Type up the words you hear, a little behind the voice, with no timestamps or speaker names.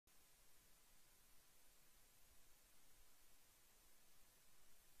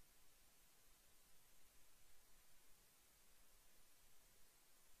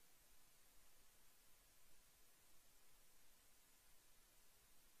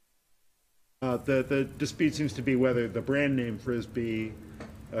The dispute seems to be whether the brand name Frisbee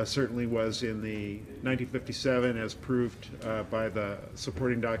certainly was in the 1957 as proved by the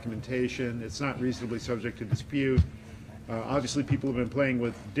supporting documentation. It's not reasonably subject to dispute. Obviously, people have been playing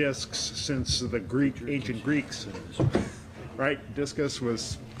with discs since the ancient Greeks, right? Discus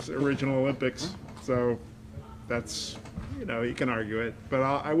was original Olympics, so that's, you can argue it. But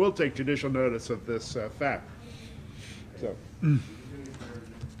I will take judicial notice of this fact. So.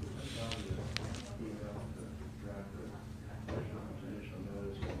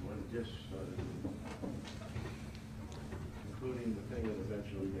 Including the thing that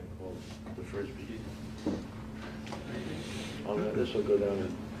eventually got called the Frisbee. Oh, now this will go down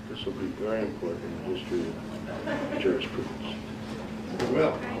and this will be very important in the history of jurisprudence.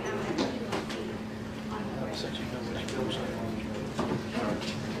 Well.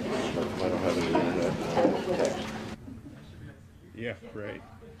 I don't have any of that text. Yeah, right.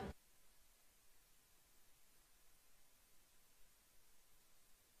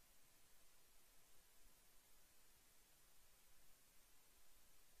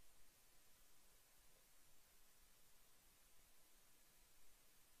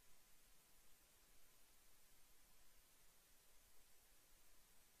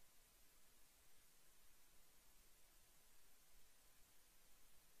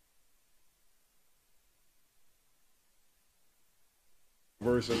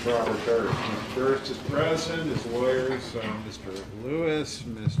 Versus Robert Durst. Mr. Durst is present, his lawyers, Mr. Lewis,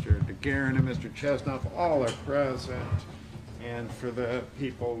 Mr. DeGuerin, and Mr. Chesnoff, all are present. And for the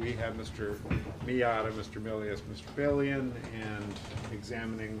people, we have Mr. Miata, Mr. Milius, Mr. Billion, and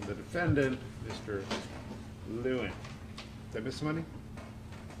examining the defendant, Mr. Lewin. Did I miss somebody?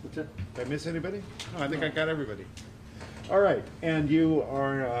 What's that? Did I miss anybody? No, I think I got everybody. All right, and you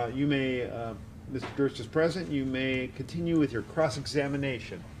are, you may, Mr. Durst is present. You may continue with your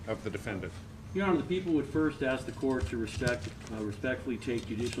cross-examination of the defendant. Your Honor, the people would first ask the court to respectfully take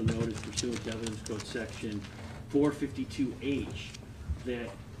judicial notice pursuant to Evidence Code Section 452H that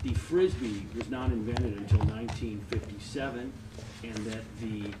the Frisbee was not invented until 1957 and that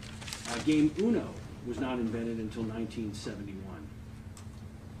the game Uno was not invented until 1971.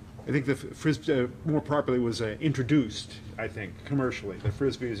 I think the Frisbee, more properly, was introduced, I think, commercially. The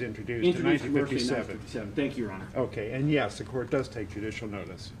Frisbee was introduced in 1957. Thank you, Your Honor. Okay, and yes, the court does take judicial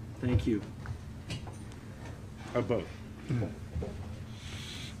notice. Thank you. Of both. All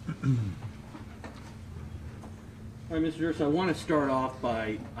right, Mr. Durst, I want to start off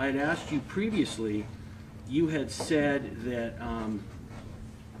by, I had asked you previously, you had said that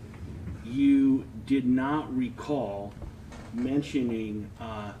you did not recall mentioning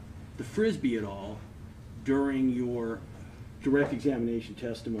the Frisbee at all during your direct examination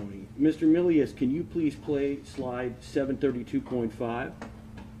testimony. Mr. Milius, can you please play slide 732.5?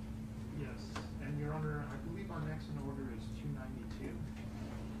 Yes, and Your Honor, I believe our next in order is 292.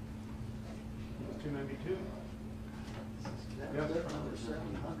 292? Yes. Number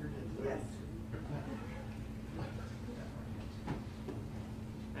 700. Yes.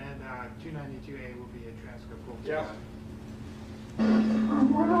 And 292A will be a transcript. Yeah.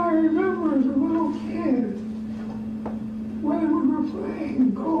 From what I remember as a little kid, when we were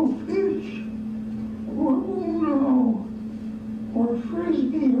playing goldfish, or Uno, or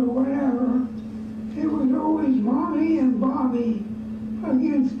Frisbee, or whatever, it was always Mommy and Bobby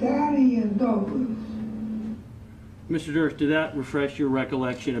against Daddy and Douglas. Mr. Durst, did that refresh your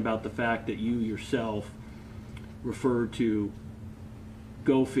recollection about the fact that you yourself referred to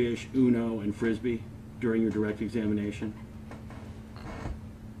Go Fish, Uno, and Frisbee during your direct examination?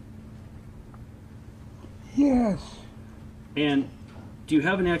 Yes. And do you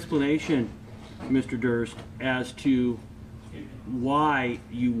have an explanation, Mr. Durst, as to why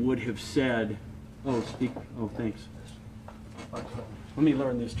you would have said, oh, thanks. Let me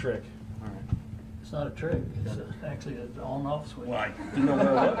learn this trick. All right. It's not a trick, it's actually an on-off switch. Well, I didn't know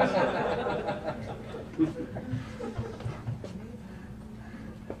where it was.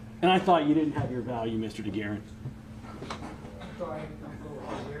 And I thought you didn't have your value, Mr. DeGuerin.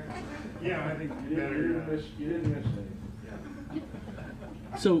 Yeah, I think You didn't miss anything.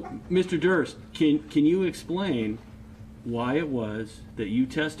 So, Mr. Durst, can you explain why it was that you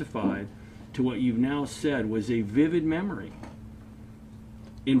testified to what you've now said was a vivid memory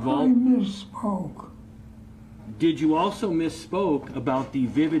involved? I misspoke. Did you also misspoke about the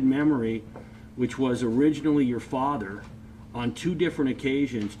vivid memory which was originally your father on two different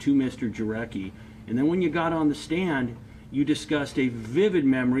occasions to Mr. Jarecki, and then when you got on the stand, you discussed a vivid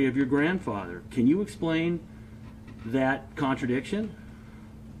memory of your grandfather? Can you explain that contradiction?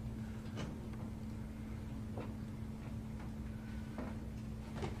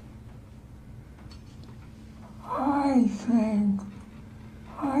 think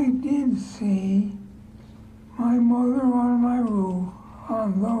I did see my mother on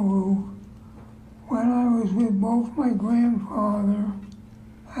the roof, when I was with both my grandfather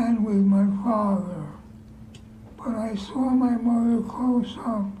and with my father. But I saw my mother close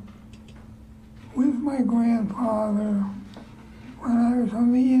up with my grandfather when I was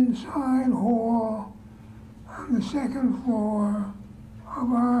on the inside hall on the second floor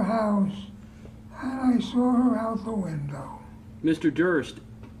of our house, and I saw her out the window. Mr. Durst,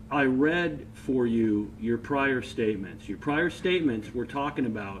 I read for you your prior statements. Your prior statements were talking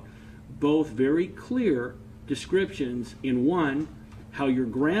about both very clear descriptions in one, how your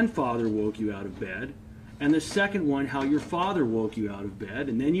grandfather woke you out of bed, and the second one, how your father woke you out of bed.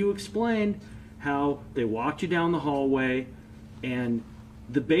 And then you explained how they walked you down the hallway, and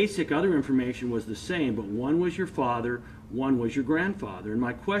the basic other information was the same, but one was your father, one was your grandfather. And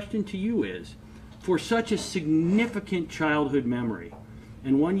my question to you is, for such a significant childhood memory,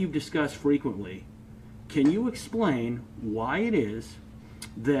 and one you've discussed frequently, can you explain why it is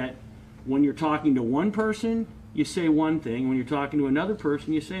that when you're talking to one person, you say one thing, when you're talking to another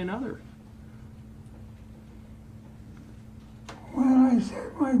person, you say another? When I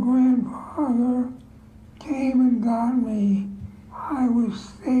said my grandfather came and got me, I was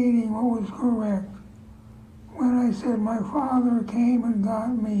stating what was correct. When I said my father came and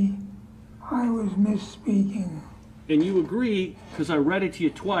got me, I was misspeaking. And you agree, because I read it to you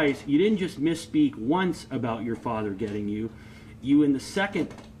twice, you didn't just misspeak once about your father getting you. You, in the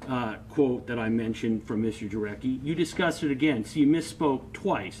second quote that I mentioned from Mr. Jarecki, you discussed it again. So you misspoke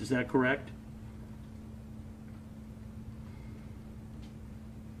twice. Is that correct?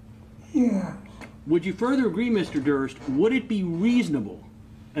 Yes. Would you further agree, Mr. Durst, would it be reasonable,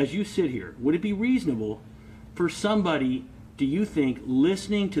 as you sit here, would it be reasonable for somebody, do you think,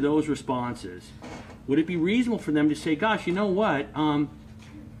 listening to those responses, would it be reasonable for them to say, gosh, you know what,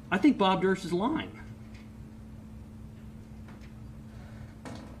 I think Bob Durst is lying?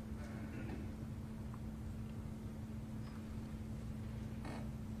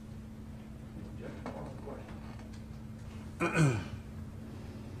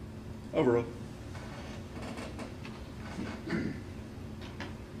 Overruled.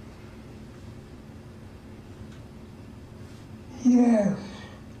 Yes.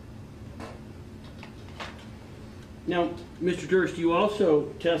 Now, Mr. Durst, you also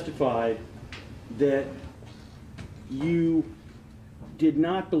testified that you did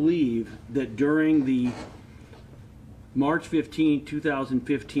not believe that during the March 15,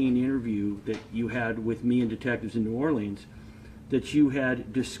 2015 interview that you had with me and detectives in New Orleans, that you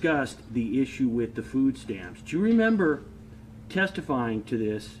had discussed the issue with the food stamps. Do you remember testifying to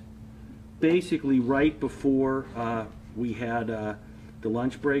this basically right before we had the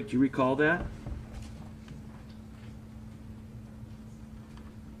lunch break? Do you recall that?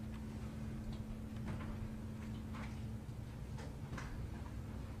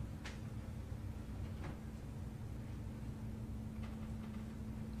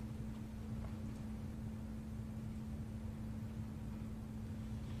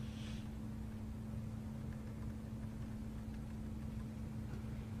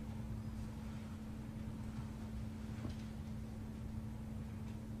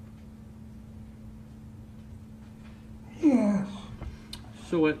 Yes.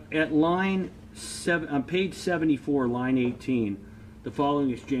 So at line 7, on page 74, line 18, the following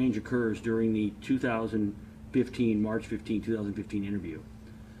exchange occurs during the 2015, March 15, 2015 interview.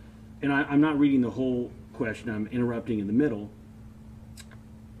 And I'm not reading the whole question, I'm interrupting in the middle.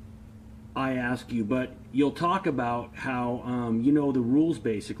 I ask you, but you'll talk about how, you know, the rules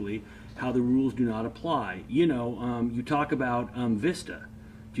basically, how the rules do not apply. You know, you talk about Vista.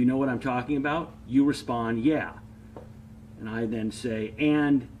 Do you know what I'm talking about? You respond, yeah. And I then say,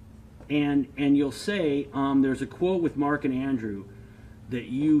 and you'll say, there's a quote with Mark and Andrew that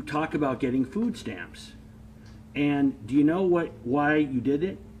you talk about getting food stamps. And do you know why you did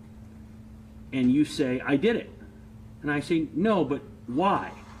it? And you say, I did it. And I say, no, but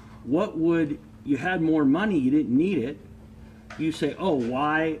why? What would, you had more money, you didn't need it. You say, oh,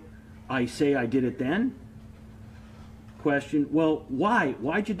 why I say I did it then? Question, well, why?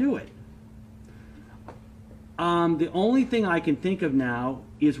 Why'd you do it? The only thing I can think of now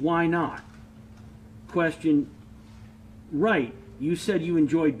is why not? Question, right, you said you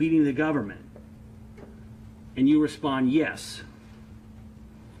enjoyed beating the government. And you respond, yes.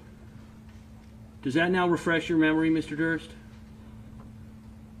 Does that now refresh your memory, Mr. Durst?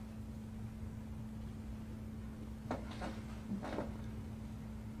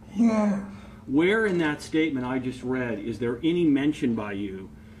 Yes. Where in that statement I just read is there any mention by you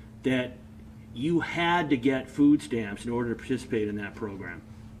that you had to get food stamps in order to participate in that program.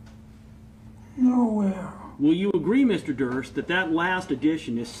 Nowhere. Will you agree, Mr. Durst, that that last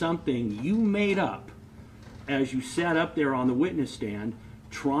edition is something you made up as you sat up there on the witness stand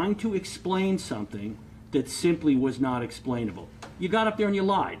trying to explain something that simply was not explainable? You got up there and you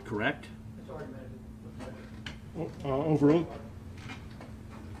lied, correct? Overruled.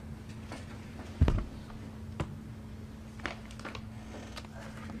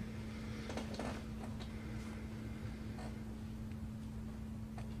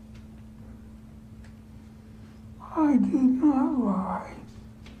 I did not lie.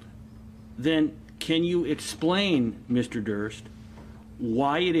 Then can you explain, Mr. Durst,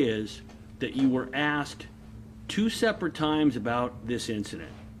 why it is that you were asked 2 separate times about this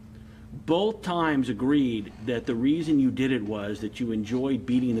incident? Both times agreed that the reason you did it was that you enjoyed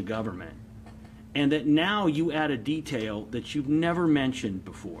beating the government, and that now you add a detail that you've never mentioned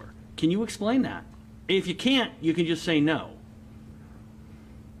before. Can you explain that? If you can't, you can just say no.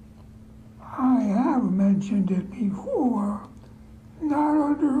 I have mentioned it before, not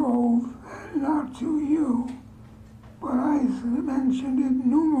under oath and not to you, but I mentioned it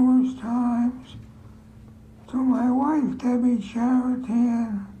numerous times to my wife, Debbie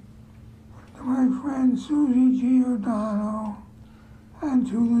Charitan, to my friend Susie Giordano, and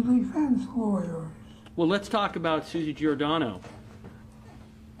to the defense lawyers. Well, let's talk about Susie Giordano.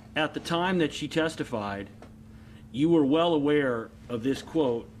 At the time that she testified, you were well aware of this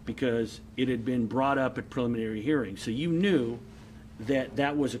quote because it had been brought up at preliminary hearings. So you knew that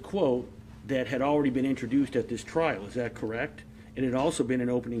that was a quote that had already been introduced at this trial. Is that correct? And it had also been an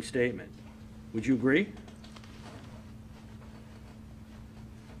opening statement. Would you agree?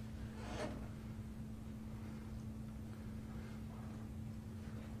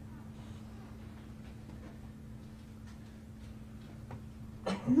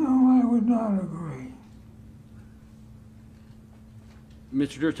 No, I would not agree.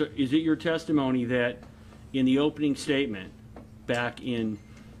 Mr. Durst, is it your testimony that in the opening statement back in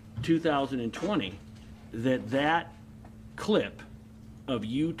 2020 that that clip of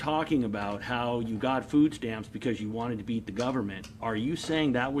you talking about how you got food stamps because you wanted to beat the government, are you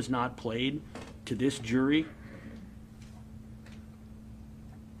saying that was not played to this jury?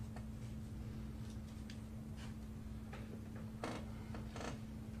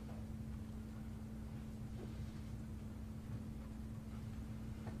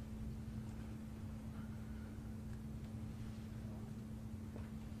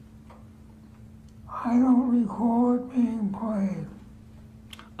 I don't recall it being played.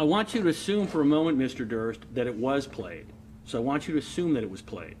 I want you to assume for a moment, Mr. Durst, that it was played. So I want you to assume that it was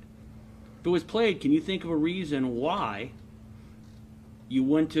played. If it was played, can you think of a reason why you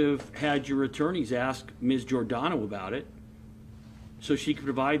wouldn't have had your attorneys ask Ms. Giordano about it so she could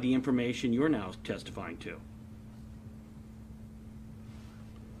provide the information you're now testifying to?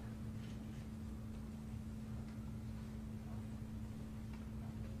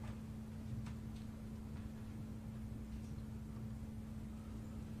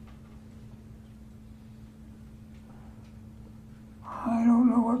 I don't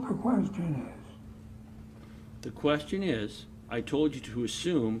know what the question is. The question is, I told you to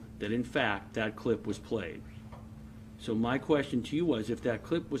assume that in fact that clip was played. So my question to you was, if that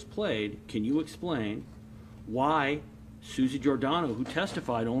clip was played, can you explain why Susie Giordano, who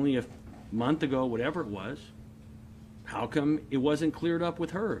testified only a month ago, whatever it was, how come it wasn't cleared up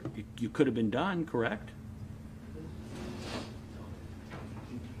with her? You could have been done, correct?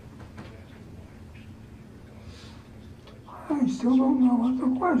 I still don't know what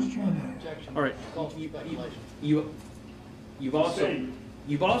the question is. All right.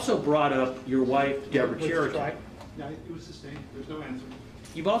 You've also brought up your wife, Deborah Chariton. No, it was sustained. There's no answer.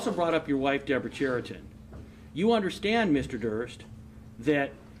 You've also brought up your wife, Deborah Chariton. You understand, Mr. Durst,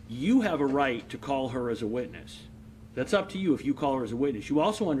 that you have a right to call her as a witness. That's up to you if you call her as a witness. You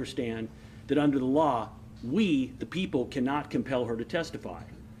also understand that under the law, we, the people, cannot compel her to testify.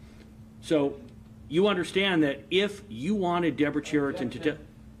 So you understand that if you wanted Deborah Chariton to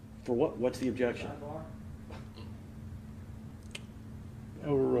for what? What's the objection?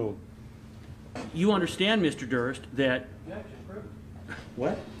 Overruled. You understand, Mr. Durst, that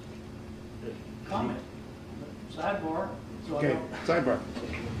what? Comment. Sidebar. So Okay, sidebar.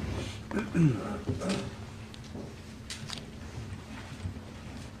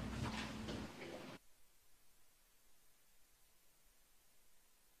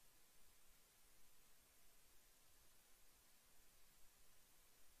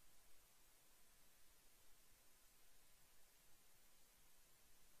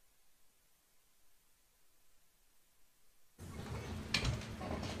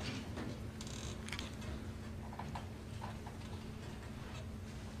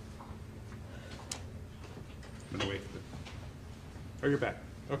 Oh, you're back.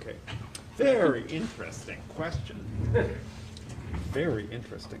 Okay. Very interesting question. Very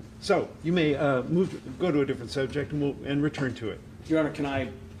interesting. So you may go to a different subject and return to it. Your Honor,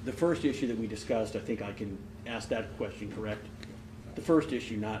 the first issue that we discussed, I think I can ask that question, correct? The first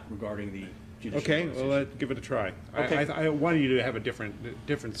issue, not regarding the judicial Okay, notice well, issue. let's give it a try. Okay. I wanted you to have a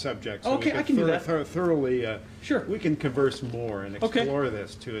different subject. So Okay, we I can do that. Thoroughly, Sure. we can converse more and Okay. explore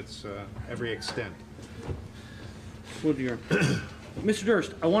this to its every extent. Well, dear. Mr.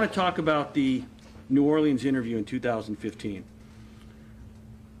 Durst, I want to talk about the New Orleans interview in 2015.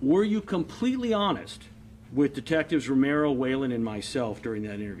 Were you completely honest with Detectives Romero, Whalen, and myself during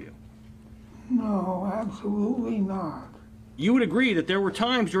that interview? No, absolutely not. You would agree that there were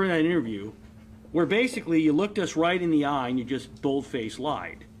times during that interview where basically you looked us right in the eye and you just bold-faced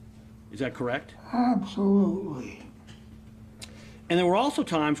lied. Is that correct? Absolutely. And there were also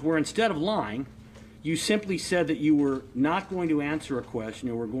times where instead of lying, you simply said that you were not going to answer a question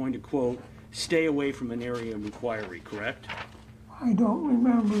and were going to, quote, stay away from an area of inquiry, correct? I don't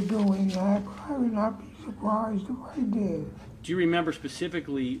remember doing that, but I would not be surprised if I did. Do you remember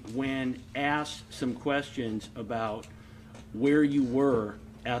specifically when asked some questions about where you were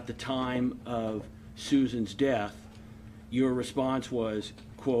at the time of Susan's death, your response was,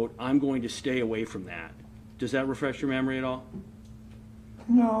 quote, I'm going to stay away from that. Does that refresh your memory at all?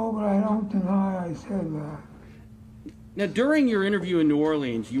 No, but I don't deny I said that. Now, during your interview in New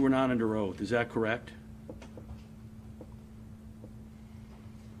Orleans, you were not under oath. Is that correct?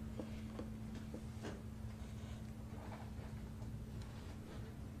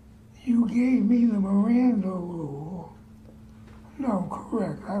 You gave me the Miranda rule. No,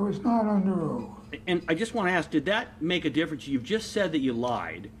 correct. I was not under oath. And I just want to ask, did that make a difference? You've just said that you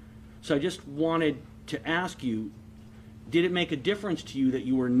lied. So I just wanted to ask you, did it make a difference to you that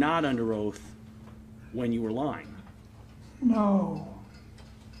you were not under oath when you were lying? No.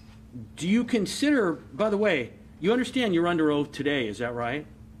 Do you consider, by the way, you understand you're under oath today, is that right?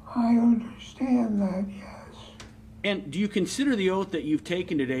 I understand that, yes. And do you consider the oath that you've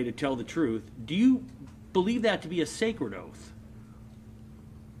taken today to tell the truth, do you believe that to be a sacred oath?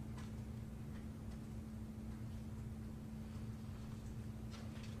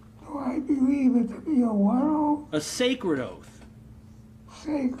 Do I believe it to be a what oath? A sacred oath.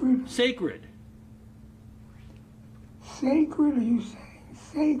 Sacred? Sacred. Sacred, are you saying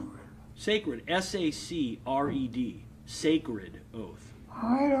sacred? Sacred. S-A-C-R-E-D. Sacred oath.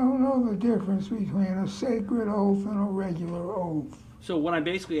 I don't know the difference between a sacred oath and a regular oath. So what I'm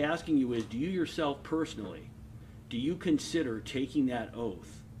basically asking you is, do you yourself personally, do you consider taking that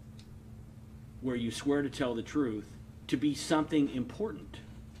oath where you swear to tell the truth to be something important?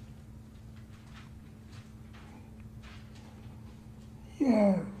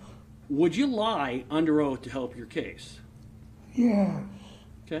 Yes. Would you lie under oath to help your case? Yes.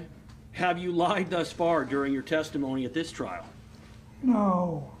 Okay. Have you lied thus far during your testimony at this trial?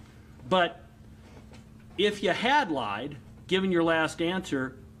 No. But if you had lied, given your last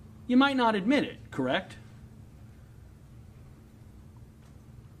answer, you might not admit it, correct?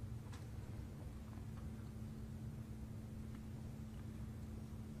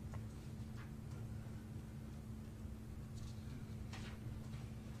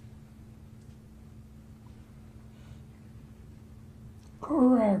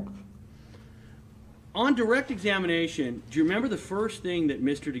 Correct. On direct examination, do you remember the first thing that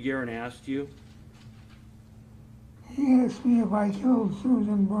Mr. DeGuerin asked you? He asked me if I killed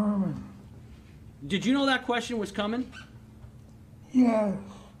Susan Berman. Did you know that question was coming? Yes.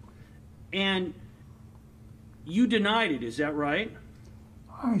 And you denied it, is that right?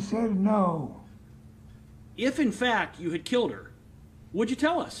 I said no. If in fact you had killed her, would you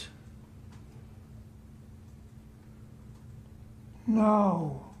tell us?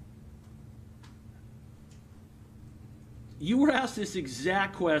 No. You were asked this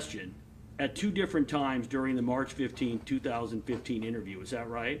exact question at two different times during the March 15, 2015 interview. Is that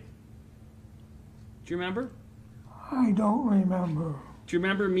right? Do you remember? I don't remember. Do you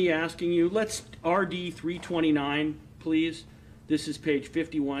remember me asking you, let's RD 329, please. This is page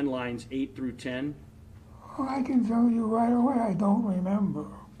 51, lines 8 through 10. Oh, I can tell you right away I don't remember.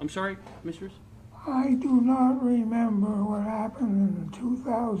 I'm sorry, mistress? I do not remember what happened in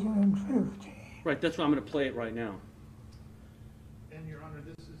 2015. Right, that's why I'm going to play it right now. And Your Honor,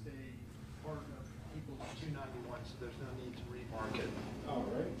 this is a part of People's 291, so there's no need to remark it. All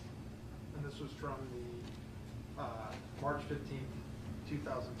right. And this was from the March 15th,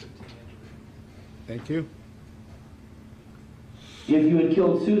 2015 interview. Thank you. If you had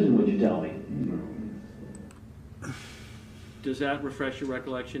killed Susan, would you tell me? Does that refresh your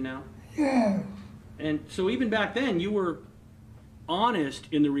recollection now? Yes. And so even back then, you were honest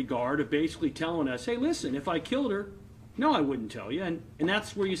in the regard of basically telling us, hey, listen, if I killed her, no, I wouldn't tell you. And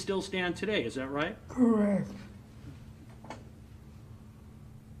that's where you still stand today. Is that right? Correct.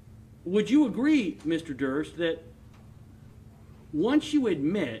 Would you agree, Mr. Durst, that once you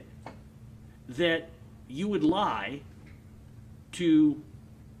admit that you would lie to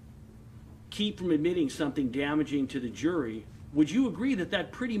keep from admitting something damaging to the jury, would you agree that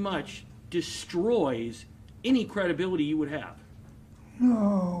that pretty much destroys any credibility you would have?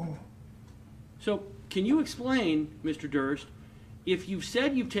 No. So can you explain, Mr. Durst, if you've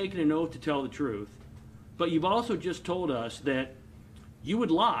said you've taken an oath to tell the truth, but you've also just told us that you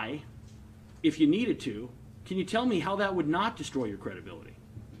would lie if you needed to, can you tell me how that would not destroy your credibility?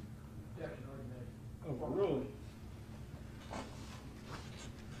 Overruled.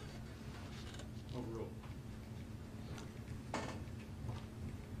 Overruled.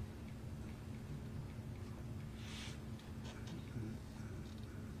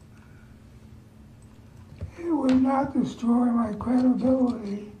 It would not destroy my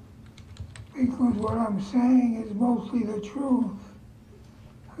credibility because what I'm saying is mostly the truth.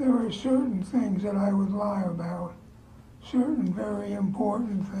 There are certain things that I would lie about, certain very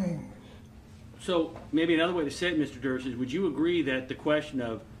important things. So maybe another way to say it, Mr. Durst, is would you agree that the question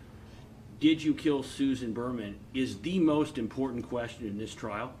of did you kill Susan Berman is the most important question in this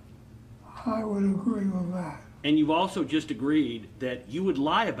trial? I would agree with that. And you've also just agreed that you would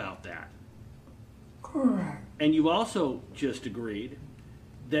lie about that. Correct. And you've also just agreed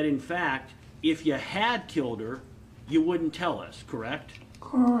that, in fact, if you had killed her, you wouldn't tell us, correct?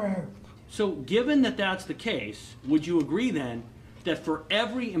 Correct. So given that that's the case, would you agree then that for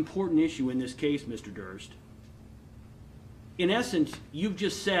every important issue in this case, Mr. Durst, in essence, you've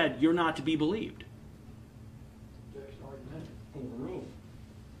just said you're not to be believed? Overruled.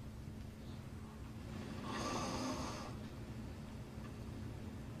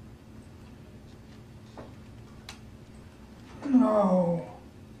 No.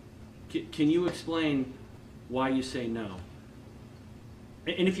 Can you explain why you say no?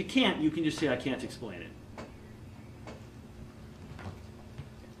 And if you can't, you can just say, I can't explain it.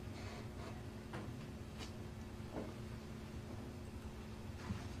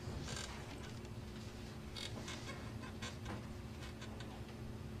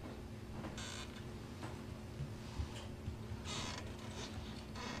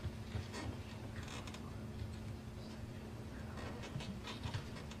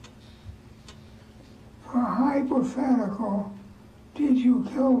 A hypothetical, did you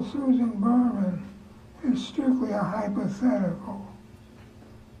kill Susan Berman, is strictly a hypothetical.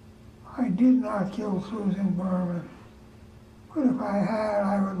 I did not kill Susan Berman, but if I had,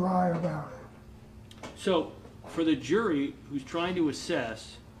 I would lie about it. So for the jury who's trying to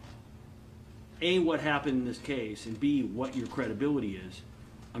assess A, what happened in this case, and B, what your credibility is,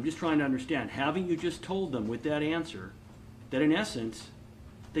 I'm just trying to understand, haven't you just told them with that answer that in essence,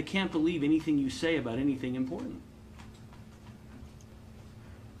 they can't believe anything you say about anything important?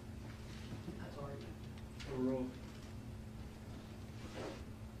 Overruled.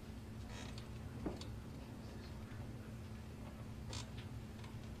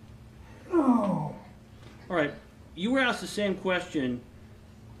 No. All right, you were asked the same question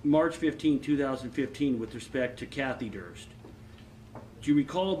March 15, 2015 with respect to Kathy Durst. Do you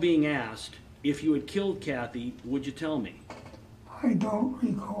recall being asked, if you had killed Kathy, would you tell me? I don't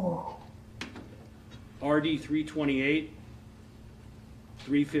recall. RD 328,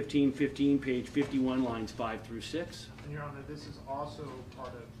 31515, page 51, lines 5 through 6. And Your Honor, this is also part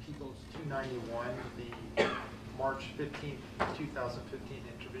of People's 291, the March 15, 2015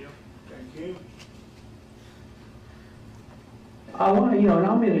 interview. Thank you. I want to, and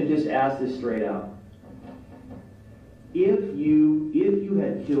I'm going to just ask this straight out. If you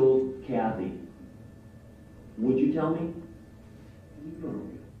had killed Kathy, would you tell me?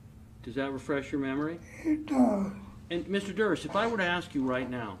 Does that refresh your memory? It does. And Mr. Durst, if I were to ask you right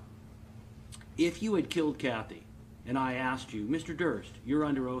now, if you had killed Kathy, and I asked you, Mr. Durst, you're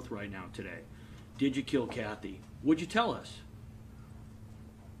under oath right now today, did you kill Kathy? Would you tell us?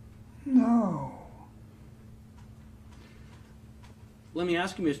 No. Let me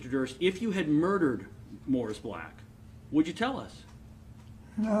ask you, Mr. Durst, if you had murdered Morris Black, would you tell us?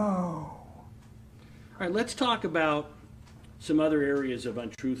 No. All right, let's talk about some other areas of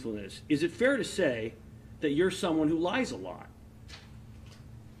untruthfulness. Is it fair to say that you're someone who lies a lot?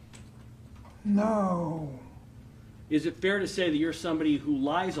 No. Is it fair to say that you're somebody who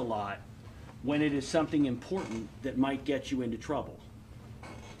lies a lot when it is something important that might get you into trouble?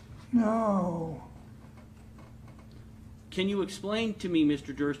 No. Can you explain to me,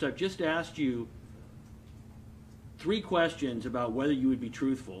 Mr. Durst, I've just asked you 3 questions about whether you would be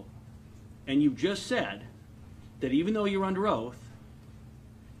truthful, and you've just said that even though you're under oath,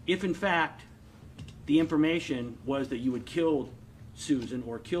 if in fact the information was that you had killed Susan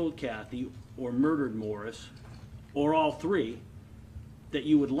or killed Kathy or murdered Morris or all 3, that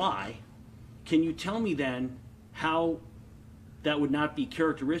you would lie, can you tell me then how that would not be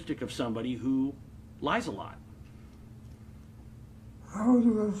characteristic of somebody who lies a lot? Those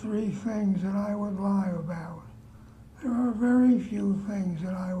are the 3 things that I would lie about. There are very few things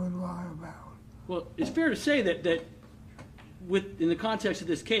that I would lie about. Well, it's fair to say that in the context of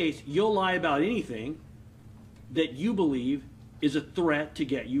this case, you'll lie about anything that you believe is a threat to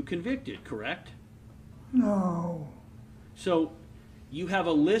get you convicted, correct? No. So you have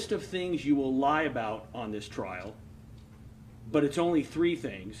a list of things you will lie about on this trial, but it's only 3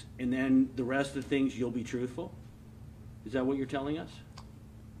 things, and then the rest of the things you'll be truthful? Is that what you're telling us?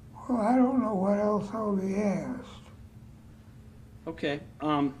 Well, I don't know what else I'll be asked. Okay.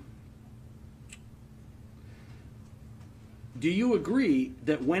 Do you agree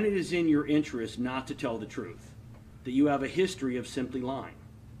that when it is in your interest not to tell the truth, that you have a history of simply lying?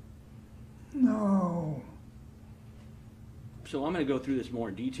 No. So I'm going to go through this more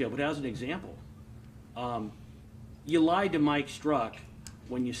in detail, but as an example, you lied to Mike Struck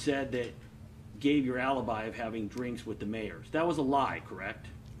when you said that gave your alibi of having drinks with the mayors. That was a lie, correct?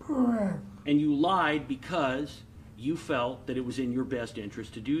 Correct. And you lied because you felt that it was in your best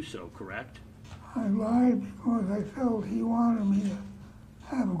interest to do so, correct? I lied because I felt he wanted me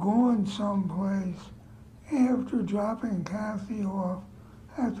to have gone someplace after dropping Kathy off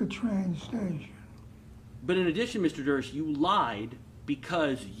at the train station. But in addition, Mr. Durst, you lied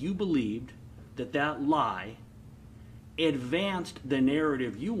because you believed that that lie advanced the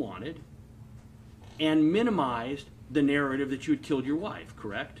narrative you wanted and minimized the narrative that you had killed your wife,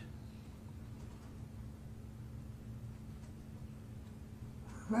 correct?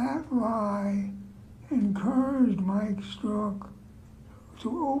 That lie encouraged Mike Struck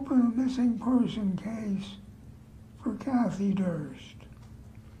to open a missing person case for Kathy Durst.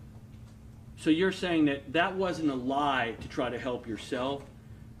 So you're saying that that wasn't a lie to try to help yourself,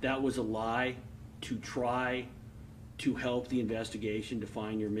 that was a lie to try to help the investigation to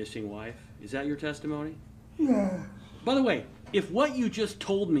find your missing wife? Is that your testimony? Yes. By the way, if what you just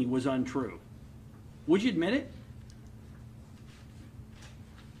told me was untrue, would you admit it?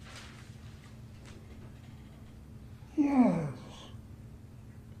 Yes.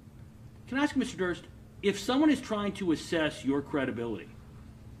 Can I ask you, Mr. Durst, if someone is trying to assess your credibility,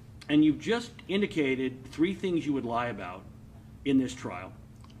 and you've just indicated 3 things you would lie about in this trial,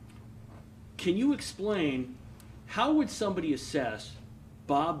 can you explain how would somebody assess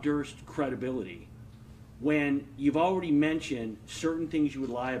Bob Durst's credibility when you've already mentioned certain things you would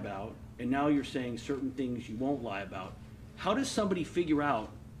lie about, and now you're saying certain things you won't lie about? How does somebody figure out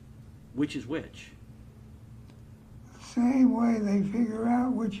which is which? Same way they figure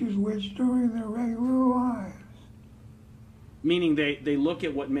out which is which during their regular lives. Meaning they look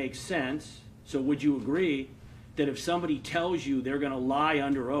at what makes sense. So would you agree that if somebody tells you they're going to lie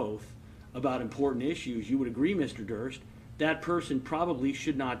under oath about important issues, you would agree, Mr. Durst, that person probably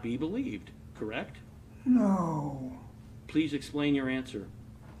should not be believed, correct? No. Please explain your answer.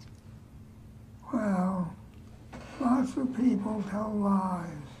 Well, lots of people tell lies.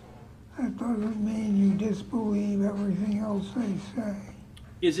 That doesn't mean you disbelieve everything else they say.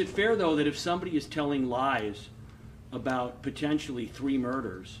 Is it fair, though, that if somebody is telling lies about potentially 3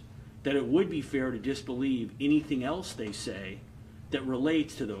 murders, that it would be fair to disbelieve anything else they say that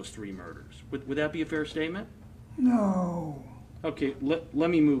relates to those 3 murders? Would that be a fair statement? No. Okay, let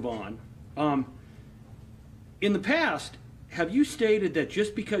me move on. In the past, have you stated that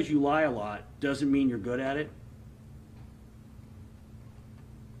just because you lie a lot doesn't mean you're good at it?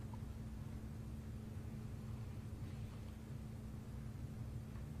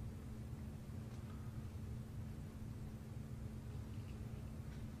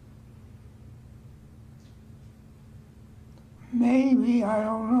 Maybe, I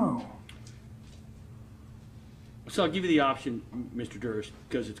don't know. So I'll give you the option, Mr. Durst,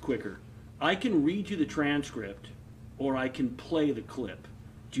 because it's quicker. I can read you the transcript, or I can play the clip.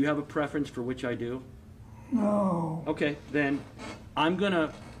 Do you have a preference for which I do? No. Okay, then I'm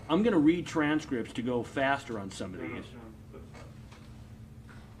gonna read transcripts to go faster on some of these.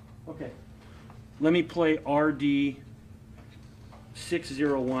 Okay. Let me play RD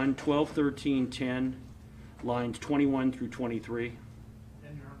 601, 121310, lines 21 through 23.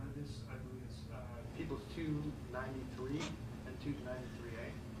 And Your Honor, this, I believe, is People's 293 and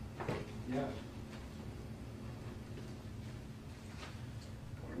 293A. Yes.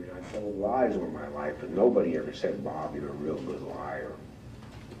 Want to read told lies all my life, but nobody ever said, Bob, you're a real good liar.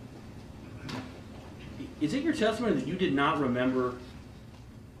 Is it your testimony that you did not remember,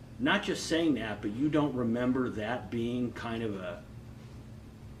 not just saying that, but you don't remember that being kind of a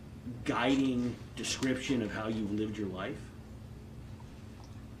guiding description of how you've lived your life?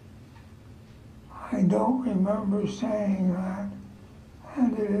 I don't remember saying that,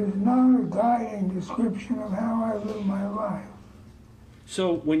 and it is not a guiding description of how I live my life.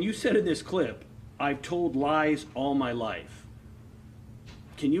 So when you said in this clip, I've told lies all my life,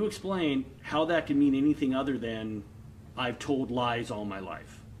 can you explain how that can mean anything other than I've told lies all my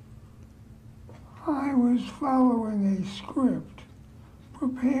life? I was following a script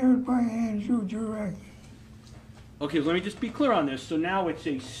prepared by Andrew Jarecki. Okay, let me just be clear on this. So now it's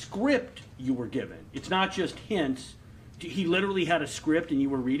a script you were given. It's not just hints. He literally had a script and you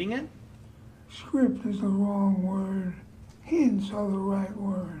were reading it? Script is the wrong word. Hints are the right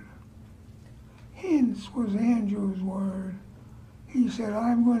word. Hints was Andrew's word. He said,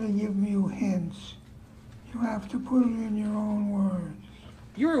 I'm going to give you hints. You have to put it in your own words.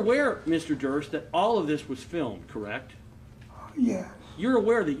 You're aware, Mr. Durst, that all of this was filmed, correct? Yes. You're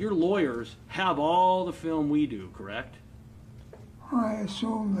aware that your lawyers have all the film we do, correct? I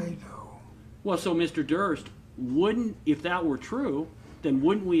assume they do. Well, so Mr. Durst, wouldn't, if that were true, then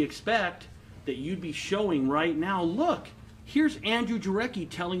wouldn't we expect that you'd be showing right now, look, here's Andrew Jarecki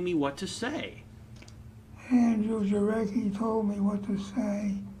telling me what to say. Andrew Jarecki told me what to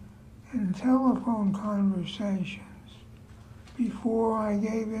say in telephone conversations before I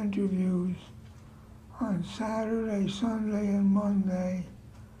gave interviews on Saturday, Sunday, and Monday,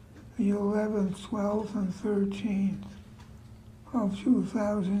 the 11th, 12th, and 13th of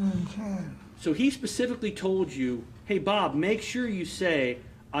 2010. So he specifically told you, hey, Bob, make sure you say,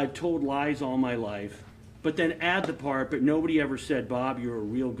 I've told lies all my life, but then add the part, but nobody ever said, Bob, you're a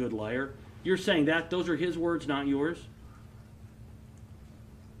real good liar. You're saying that those are his words, not yours?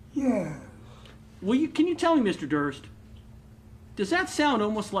 Yes. Well, can you tell me, Mr. Durst, does that sound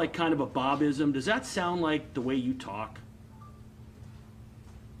almost like kind of a Bobism? Does that sound like the way you talk?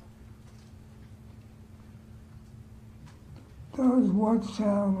 Does what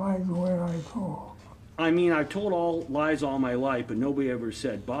sound like the way I talk? I mean, I've told all lies all my life, but nobody ever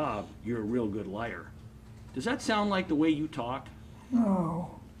said, Bob, you're a real good liar. Does that sound like the way you talk?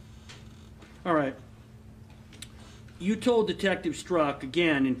 No. All right. You told Detective Struck,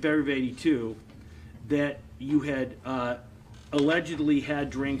 again, in February of 82, that you had allegedly had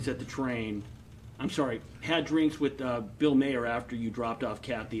drinks at the train. I'm sorry, had drinks with Bill Mayer after you dropped off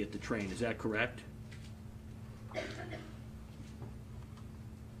Kathy at the train. Is that correct?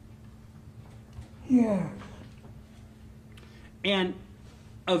 Yes. And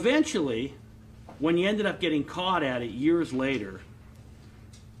eventually, when you ended up getting caught at it years later,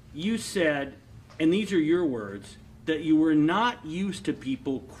 you said, and these are your words, that you were not used to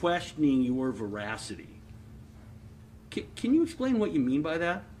people questioning your veracity. Can you explain what you mean by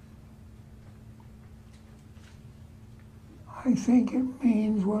that? I think it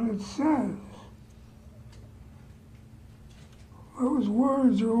means what it says. Those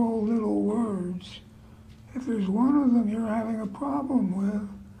words are all little words. If there's one of them you're having a problem with,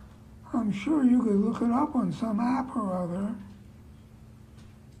 I'm sure you could look it up on some app or other.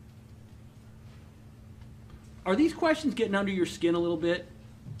 Are these questions getting under your skin a little bit?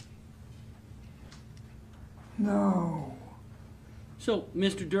 No. So,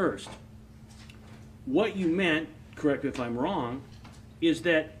 Mr. Durst, what you meant, correct me if I'm wrong, is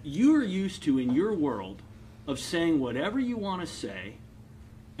that you're used to, in your world, of saying whatever you want to say,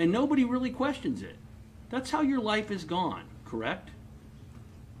 and nobody really questions it. That's how your life has gone, correct?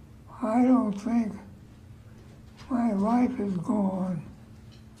 I don't think my life is gone.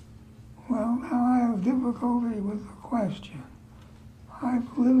 Well, now I have difficulty with the question.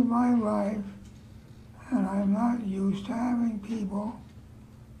 I've lived my life, and I'm not used to having people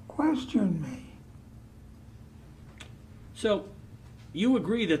question me. So, you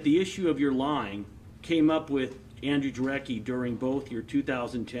agree that the issue of your lying came up with Andrew Jarecki during both your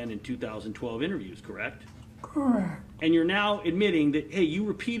 2010 and 2012 interviews, correct? Correct. And you're now admitting that, hey, you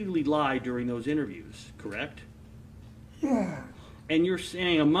repeatedly lied during those interviews, correct? Yes. And you're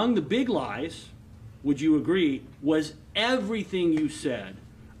saying among the big lies, would you agree, was everything you said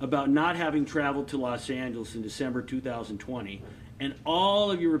about not having traveled to Los Angeles in December 2020 and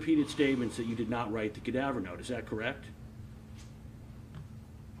all of your repeated statements that you did not write the cadaver note. Is that correct?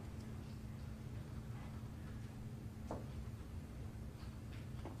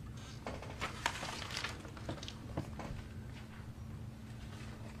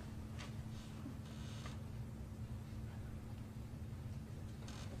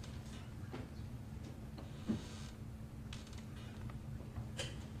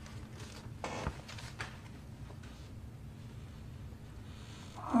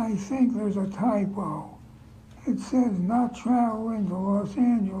 I think there's a typo. It says not traveling to Los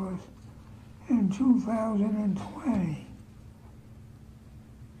Angeles in 2020.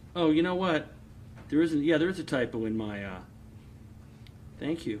 Oh, you know what? There isn't. Yeah, there is a typo in my.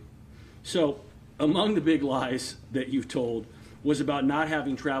 Thank you. So, among the big lies that you've told was about not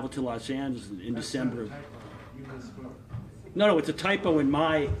having traveled to Los Angeles in December. You misspoke. No, it's a typo in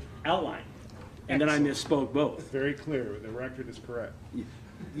my outline, and then I misspoke both. Very clear, the record is correct.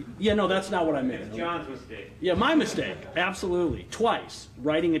 Yeah, no, that's not what I meant. It's John's mistake. Yeah, my mistake. Absolutely, twice,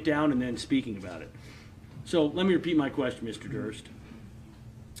 writing it down and then speaking about it. So let me repeat my question, Mr. Durst.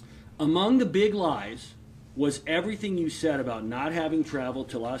 Among the big lies was everything you said about not having traveled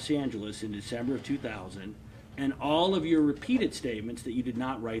to Los Angeles in December of 2000 and all of your repeated statements that you did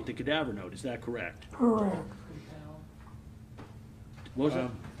not write the cadaver note. Is that correct? Correct. What was that?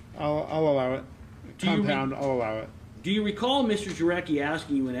 I'll allow it. Compound, I'll allow it. Do you recall Mr. Jarecki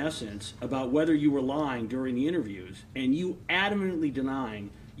asking you in essence about whether you were lying during the interviews and you adamantly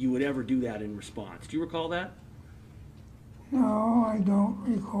denying you would ever do that in response? Do you recall that? No, I don't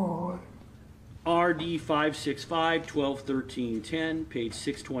recall it. RD 565 12 13 10, page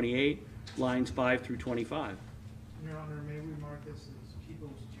 628, lines 5 through 25. Your Honor, may we mark this as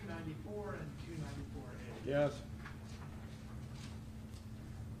Peoples 294 and 294A? Yes.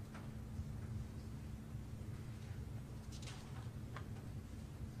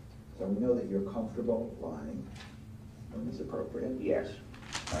 So we know that you're comfortable lying when it's appropriate. Yes.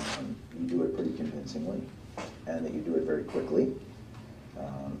 You do it pretty convincingly, and that you do it very quickly,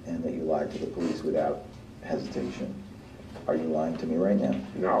 and that you lied to the police without hesitation. Are you lying to me right now?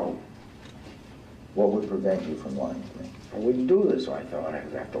 No. What would prevent you from lying to me? I wouldn't do this. I thought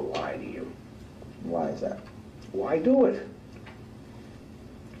I'd have to lie to you. Why is that? Why do it?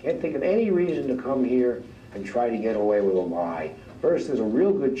 Can't think of any reason to come here and try to get away with a lie. First, there's a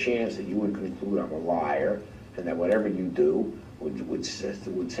real good chance that you would conclude I'm a liar, and that whatever you do would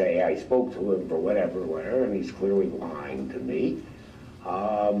say I spoke to him for whatever, and he's clearly lying to me.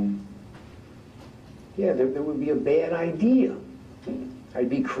 Yeah, there would be a bad idea. I'd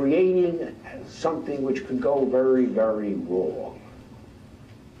be creating something which could go very, very wrong.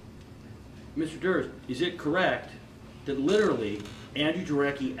 Mr. Durst, is it correct that literally Andrew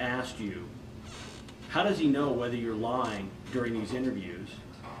Jarecki asked you, how does he know whether you're lying during these interviews?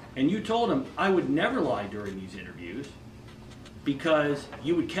 And you told him, I would never lie during these interviews because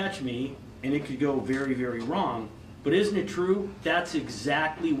you would catch me and it could go very, very wrong. But isn't it true? That's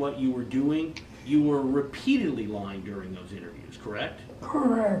exactly what you were doing. You were repeatedly lying during those interviews, correct?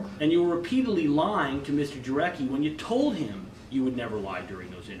 Correct. And you were repeatedly lying to Mr. Jarecki when you told him you would never lie during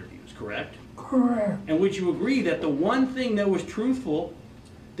those interviews, correct? Correct. And would you agree that the one thing that was truthful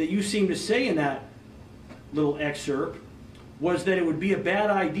that you seemed to say in that little excerpt was that it would be a bad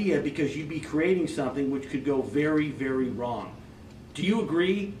idea because you'd be creating something which could go very, very wrong? Do you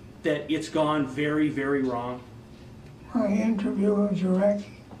agree that it's gone very, very wrong? My interview of Jarecki.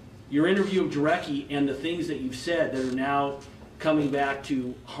 Your interview of Jarecki and the things that you've said that are now coming back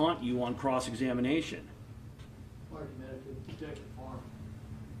to haunt you on cross-examination.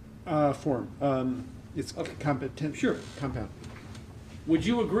 Form. It's Okay. competent. Sure. Compound. Would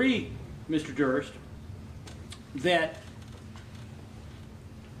you agree, Mr. Durst, that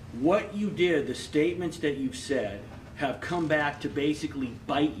what you did, the statements that you've said, have come back to basically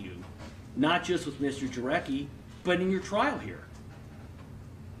bite you, not just with Mr. Jarecki, but in your trial here?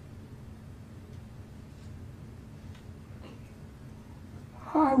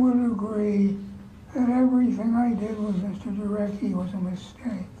 I would agree that everything I did with Mr. Jarecki was a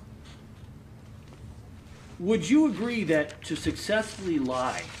mistake. Would you agree that to successfully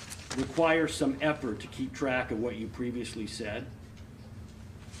lie requires some effort to keep track of what you previously said?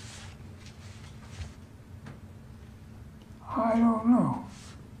 I don't know.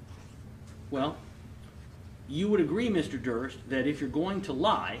 Well, you would agree, Mr. Durst, that if you're going to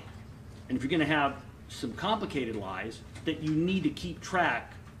lie, and if you're going to have some complicated lies, that you need to keep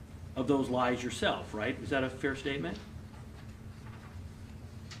track of those lies yourself, right? Is that a fair statement?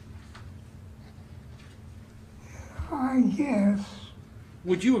 I guess.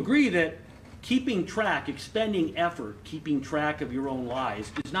 Would you agree that keeping track, expending effort, keeping track of your own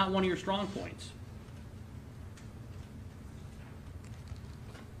lies is not one of your strong points?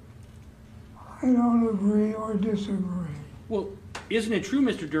 I don't agree or disagree. Well, isn't it true,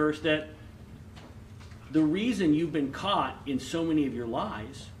 Mr. Durst, that the reason you've been caught in so many of your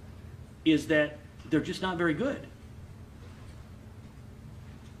lies is that they're just not very good?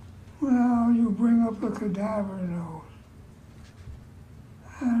 Well, you bring up the cadaver note.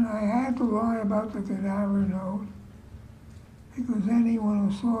 And I had to lie about the cadaver note because anyone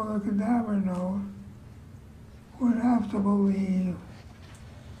who saw the cadaver note would have to believe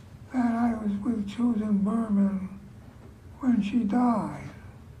that I was with Susan Berman when she died.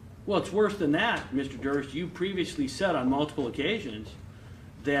 Well, it's worse than that, Mr. Durst. You previously said on multiple occasions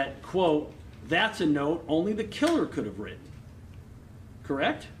that, quote, that's a note only the killer could have written.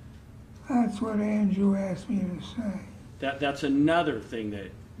 Correct? That's what Andrew asked me to say. That's another thing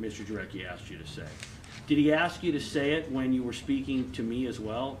that Mr. Jarecki asked you to say. Did he ask you to say it when you were speaking to me as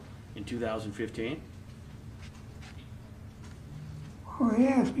well in 2015? Well, he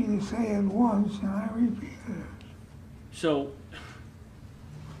asked me to say it once, and I repeated it. So,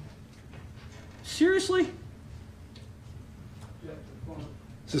 seriously?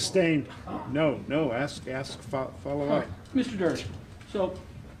 Sustained. No, ask, follow up. Mr. Durst, so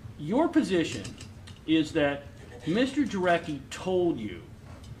your position is that Mr. Jarecki told you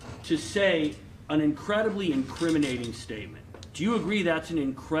to say an incredibly incriminating statement. Do you agree that's an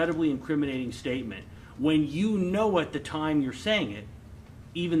incredibly incriminating statement when you know at the time you're saying it,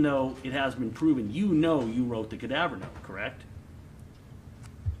 even though it has been proven, you know you wrote the cadaver note, correct?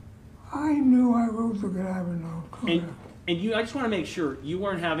 I knew I wrote the cadaver note, correct. And you, I just want to make sure you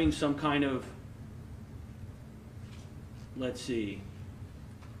weren't having some kind of, let's see,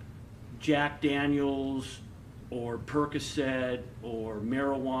 Jack Daniels or Percocet or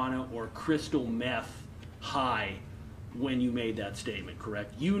marijuana or crystal meth high when you made that statement,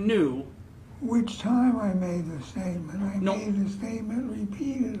 correct? You knew. Which time I made the statement? I No. made the statement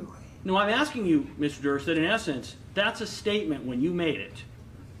repeatedly. No, I'm asking you, Mr. Durst, that in essence, that's a statement when you made it.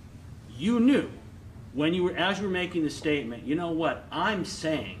 You knew when you were, as you were making the statement, you know what, I'm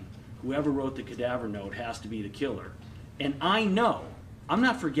saying whoever wrote the cadaver note has to be the killer. And I know, I'm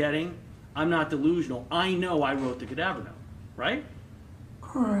not forgetting, I'm not delusional, I know I wrote the cadaver note, right?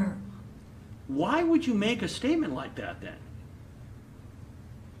 Correct. Why would you make a statement like that then?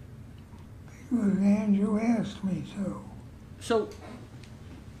 Because Andrew asked me to. So,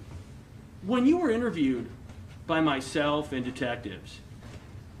 when you were interviewed by myself and detectives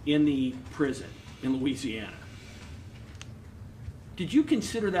in the prison in Louisiana, did you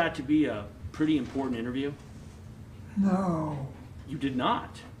consider that to be a pretty important interview? No. You did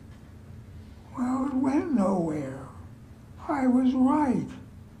not. Well, it went nowhere. I was right.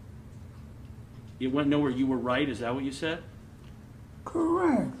 It went nowhere. You were right. Is that what you said?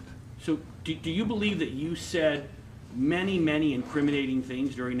 Correct. So do you believe that you said many, many incriminating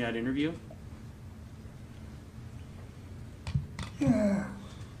things during that interview? Yes.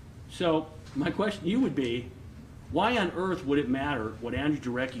 So my question to you would be, why on earth would it matter what Andrew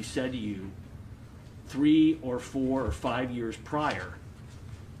Jarecki said to you 3 or 4 or 5 years prior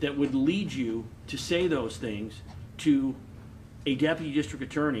that would lead you to say those things to a deputy district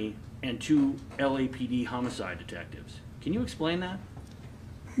attorney and 2 LAPD homicide detectives? Can you explain that?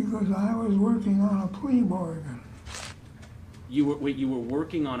 Because I was working on a plea bargain. You were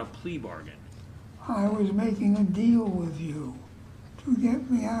working on a plea bargain. I was making a deal with you to get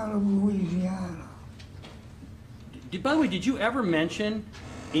me out of Louisiana. By the way, did you ever mention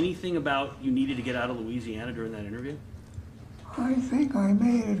anything about you needed to get out of Louisiana during that interview? I think I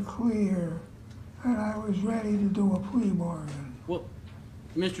made it clear that I was ready to do a plea bargain. Well,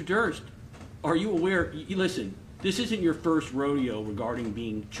 Mr. Durst, are you aware, listen, this isn't your first rodeo regarding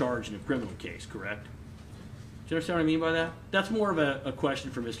being charged in a criminal case, correct? Do you understand what I mean by that? That's more of a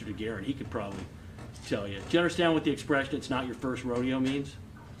question for Mr. DeGuerin. He could probably tell you. Do you understand what the expression, it's not your first rodeo, means?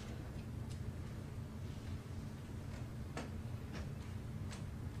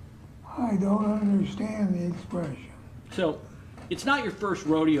 I don't understand the expression. So, it's not your first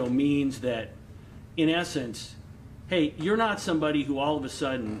rodeo means that, in essence, hey, you're not somebody who all of a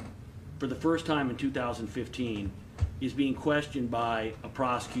sudden, for the first time in 2015, is being questioned by a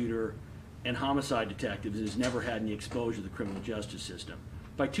prosecutor and homicide detectives and has never had any exposure to the criminal justice system.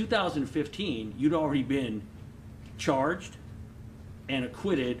 By 2015, you'd already been charged and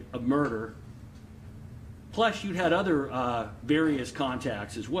acquitted of murder, plus you'd had other various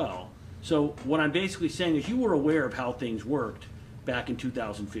contacts as well. So what I'm basically saying is you were aware of how things worked back in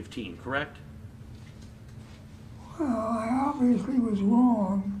 2015, correct? Well, I obviously was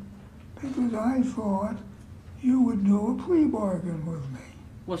wrong because I thought you would do a plea bargain with me.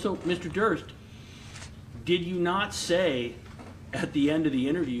 Well, so, Mr. Durst, did you not say at the end of the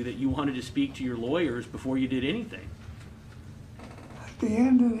interview that you wanted to speak to your lawyers before you did anything? At the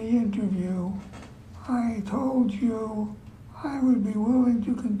end of the interview, I told you I would be willing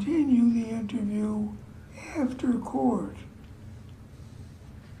to continue the interview after court.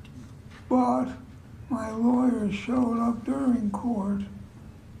 But my lawyers showed up during court,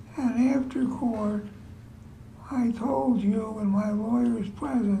 and after court, I told you in my lawyer's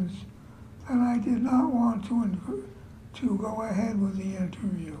presence that I did not want to go ahead with the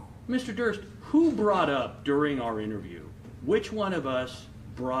interview. Mr. Durst, who brought up during our interview, which one of us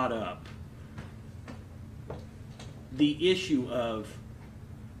brought up the issue of,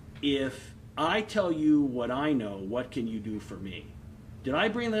 if I tell you what I know, what can you do for me? Did I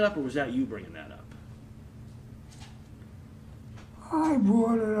bring that up, or was that you bringing that up? I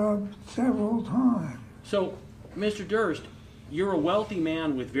brought it up several times. So, Mr. Durst, you're a wealthy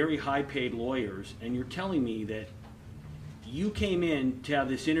man with very high-paid lawyers, and you're telling me that you came in to have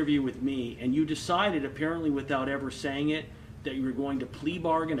this interview with me, and you decided, apparently without ever saying it, that you were going to plea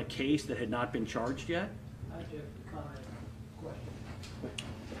bargain a case that had not been charged yet?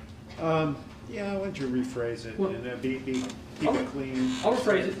 Yeah, why don't you rephrase it and keep it clean. I'll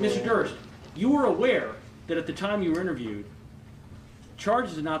rephrase it. Mr. Durst, you were aware that at the time you were interviewed,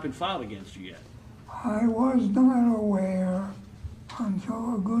 charges had not been filed against you yet. I was not aware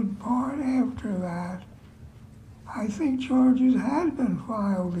until a good part after that. I think charges had been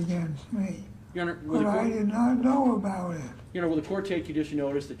filed against me, Your Honor, but I did not know about it. Your Honor, will the court take judicial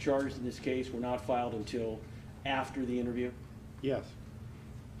notice that charges in this case were not filed until after the interview? Yes.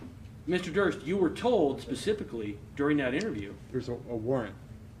 Mr. Durst, you were told specifically during that interview. There's a warrant.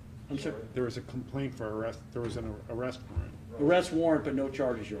 I'm sorry. There was a complaint for arrest. There was an arrest warrant. Arrest warrant, but no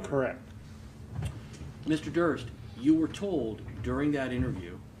charges, Your Honor. Correct. Mr. Durst, you were told during that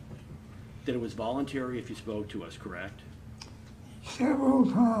interview that it was voluntary if you spoke to us, correct? Several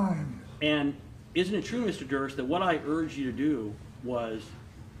times. And isn't it true, Mr. Durst, that what I urged you to do was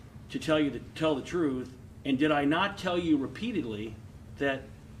to tell the truth, and did I not tell you repeatedly that,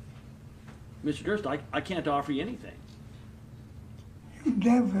 Mr. Durst, I can't offer you anything? You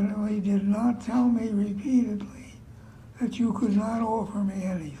definitely did not tell me repeatedly that you could not offer me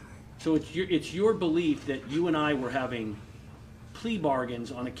anything. So it's your belief that you and I were having plea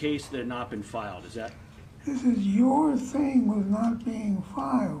bargains on a case that had not been filed, is that? This is your thing with not being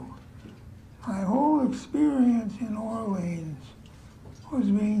filed. My whole experience in Orleans was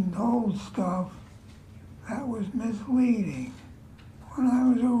being told stuff that was misleading. When I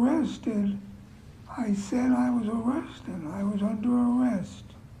was arrested, I said I was arrested. I was under arrest.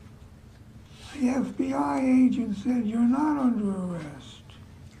 The FBI agent said, "You're not under arrest."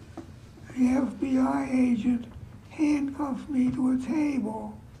 The FBI agent handcuffed me to a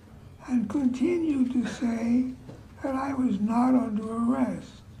table and continued to say that I was not under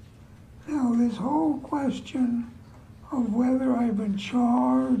arrest. Now, this whole question of whether I've been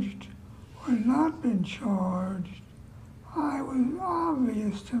charged or not been charged, it was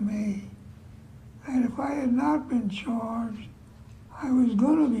obvious to me that if I had not been charged, I was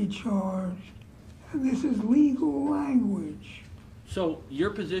going to be charged. And this is legal language. So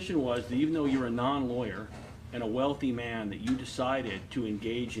your position was that even though you're a non-lawyer and a wealthy man, that you decided to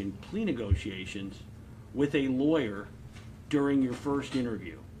engage in plea negotiations with a lawyer during your first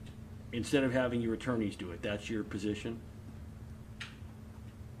interview instead of having your attorneys do it. That's your position?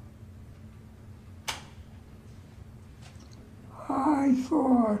 I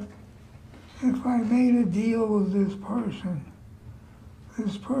thought if I made a deal with this person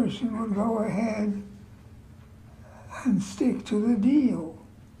would go ahead and stick to the deal.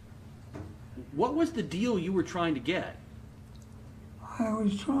 What was the deal you were trying to get? I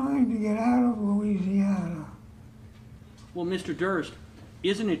was trying to get out of Louisiana. Well, Mr. Durst,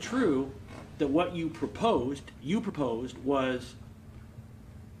 isn't it true that what you proposed was,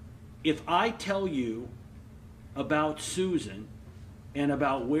 if I tell you about Susan and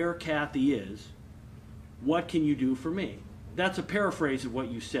about where Kathy is, what can you do for me? That's a paraphrase of what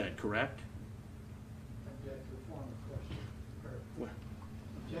you said, correct? Object to the form of question. What?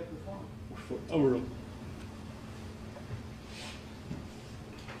 Object to the form. Overruled.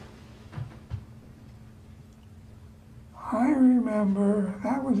 I remember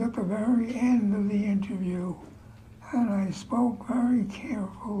that was at the very end of the interview, and I spoke very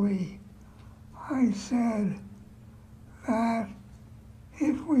carefully. I said that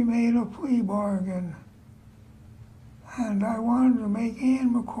if we made a plea bargain and I wanted to make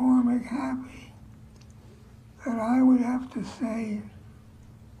Ann McCormick happy, that I would have to say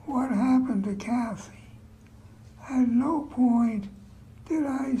what happened to Kathy. At no point did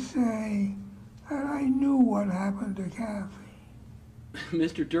I say that I knew what happened to Kathy.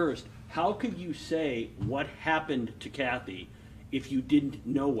 Mr. Durst, how could you say what happened to Kathy if you didn't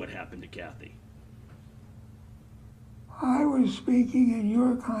know what happened to Kathy? I was speaking in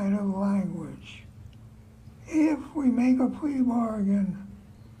your kind of language. If we make a plea bargain,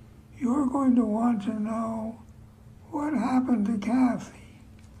 you're going to want to know what happened to Kathy.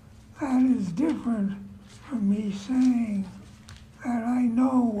 That is different from me saying that I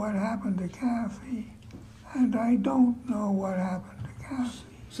know what happened to Kathy and I don't know what happened to Kathy.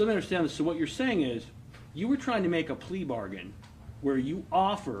 So let me understand this. So what you're saying is you were trying to make a plea bargain where you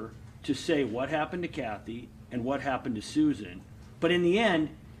offer to say what happened to Kathy and what happened to Susan, but in the end,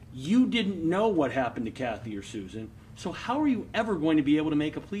 you didn't know what happened to Kathy or Susan. So how are you ever going to be able to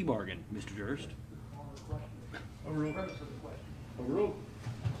make a plea bargain, Mr. Durst? Overruled.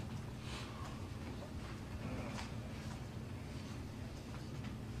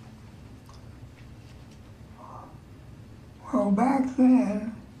 Well, back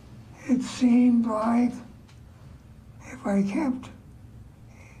then, it seemed like if I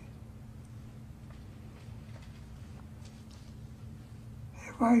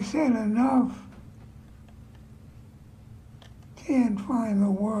said enough, can't find the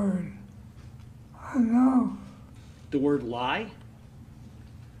word, enough. The word lie?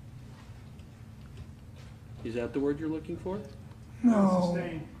 Is that the word you're looking for? No.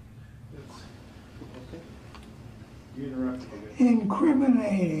 You interrupted again.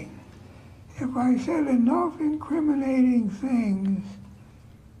 Incriminating. If I said enough incriminating things,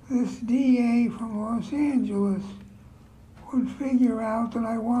 this DA from Los Angeles would figure out that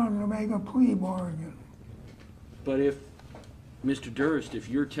I wanted to make a plea bargain. But if, Mr. Durst, if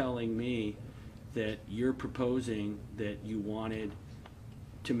you're telling me that you're proposing that you wanted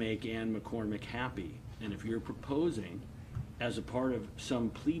to make Ann McCormick happy, and if you're proposing as a part of some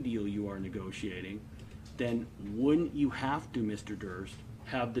plea deal you are negotiating, then wouldn't you have to, Mr. Durst,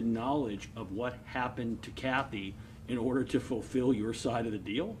 have the knowledge of what happened to Kathy in order to fulfill your side of the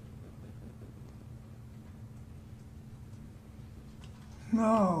deal?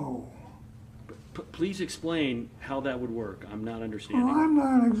 No. Please explain how that would work. I'm not Well, understanding. I'm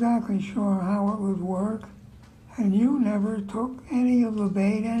not exactly sure how it would work, and you never took any of the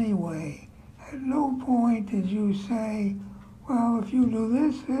bait anyway. At no point did you say, well, if you do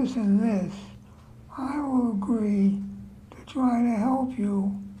this, this, and this, I will agree to try to help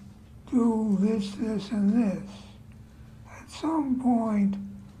you do this, this, and this. At some point,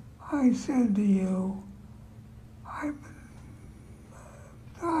 I said to you, I've been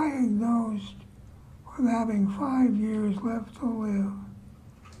diagnosed with having 5 years left to live.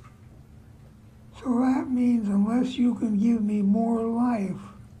 So that means unless you can give me more life,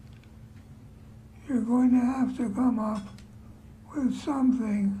 you're going to have to come up with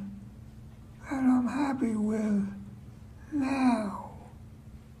something that I'm happy with now.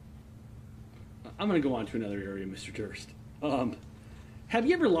 I'm going to go on to another area, Mr. Durst. Have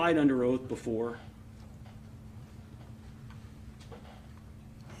you ever lied under oath before?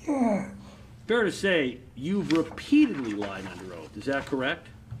 Yes, Fair to say, you've repeatedly lied under oath. Is that correct?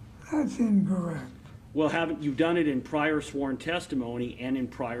 that's incorrect. Well, haven't you done it in prior sworn testimony and in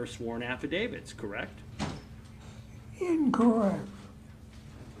prior sworn affidavits, correct? Incorrect.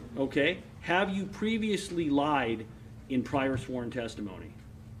 Okay. Have you previously lied in prior sworn testimony?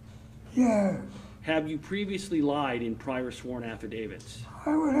 Yes, Have you previously lied in prior sworn affidavits?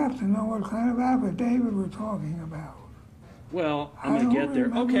 I would have to know what kind of affidavit we're talking about. Well, I'm I going to don't get there.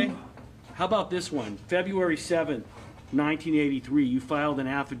 remember. Okay. How about this one? February 7th, 1983, you filed an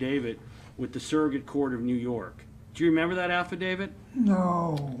affidavit with the Surrogate Court of New York. Do you remember that affidavit?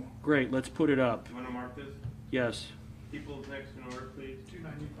 No. Great, let's put it up. You want to mark this? Yes. People's next in order, please.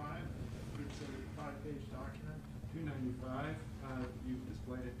 295, it's a 5-page document. 295, you've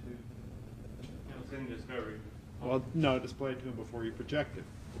displayed it to, it's in discovery. Well, no, display it to him before you project it.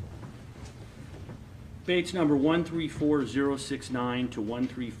 Bates number 134069 to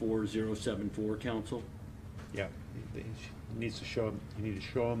 134074, counsel. Yeah, he needs to show him, you need to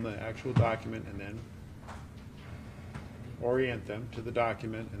show him the actual document and then orient them to the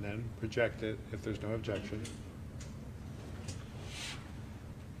document and then project it if there's no objection.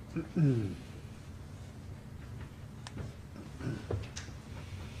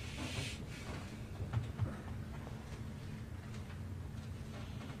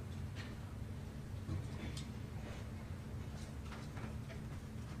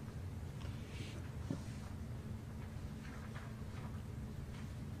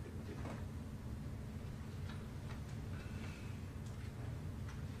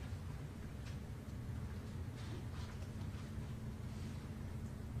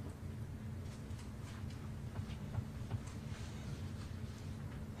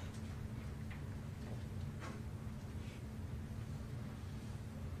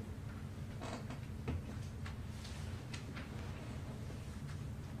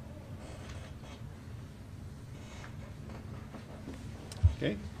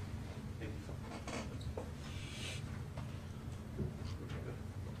 Okay.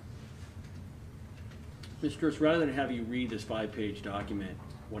 Mr. Durst, rather than have you read this 5-page document,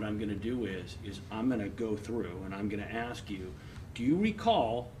 what I'm going to do is I'm going to go through and I'm going to ask you, do you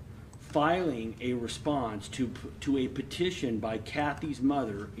recall filing a response to a petition by Kathy's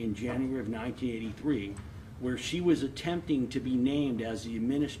mother in January of 1983, where she was attempting to be named as the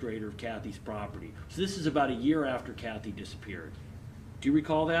administrator of Kathy's property? So this is about a year after Kathy disappeared. Do you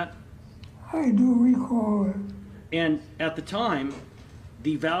recall that? I do recall it. And at the time,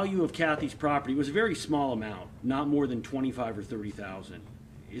 the value of Kathy's property was a very small amount, not more than $25,000 or $30,000.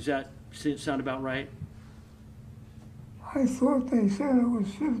 Is that sound about right? I thought they said it was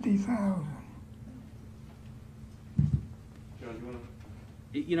 50,000. John, you want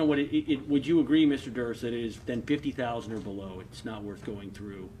to? You know what? Would you agree, Mr. Durst, that it is then 50,000 or below? It's not worth going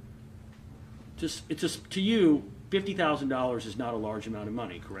through. To you, $50,000 is not a large amount of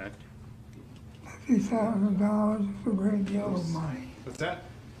money, correct? $50,000 is a great deal of money. What's that?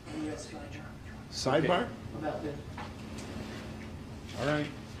 Sidebar? All right.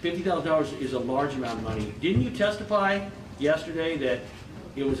 $50,000 is a large amount of money. Didn't you testify yesterday that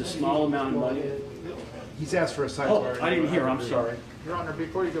it was a small amount of money? He's asked for a Oh, sidebar. I didn't hear. I'm sorry. Your Honor,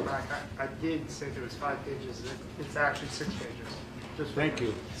 before you go back, I did say there was 5 pages. It's actually 6 pages. Just Thank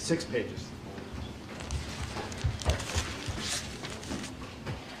you. 6 pages.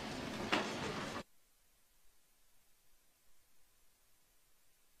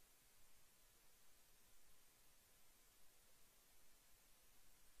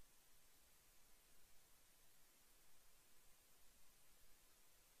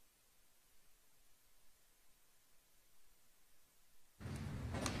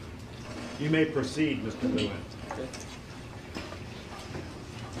 You may proceed, Mr. Lewin.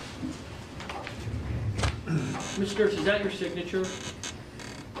 Mr. Durst, is that your signature?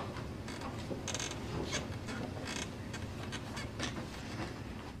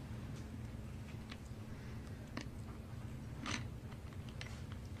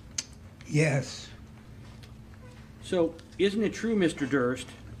 Yes. So, isn't it true, Mr. Durst,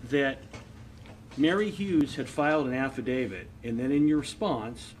 that Mary Hughes had filed an affidavit, and then in your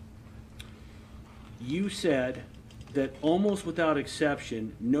response, you said that almost without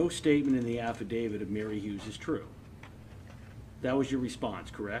exception, no statement in the affidavit of Mary Hughes is true? That was your response,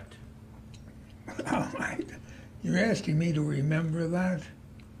 correct? You're asking me to remember that?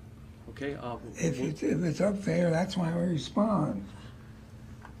 Okay. If it's up there, that's my response.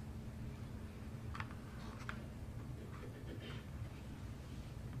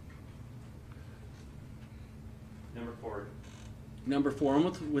 Number 4,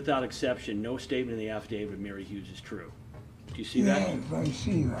 almost without exception, no statement in the affidavit of Mary Hughes is true. Do you see that? Yes, I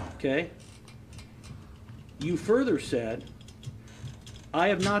see that. Okay. You further said, I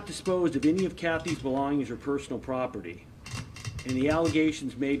have not disposed of any of Kathy's belongings or personal property, and the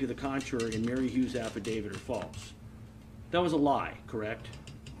allegations made to the contrary in Mary Hughes' affidavit are false. That was a lie, correct?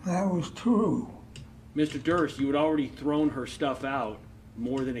 That was true. Mr. Durst, you had already thrown her stuff out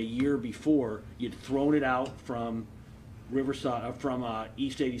more than a year before. You'd thrown it out from Riverside, from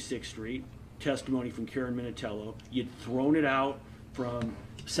East 86th Street, testimony from Karen Minatello. You'd thrown it out from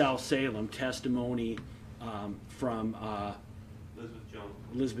South Salem, testimony from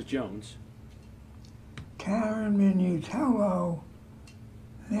Elizabeth Jones. Karen Minatello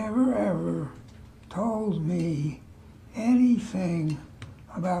never ever told me anything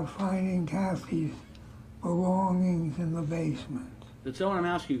about finding Kathy's belongings in the basement. That's all I'm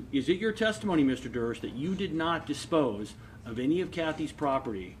asking you. Is it your testimony, Mr. Durst, that you did not dispose of any of Kathy's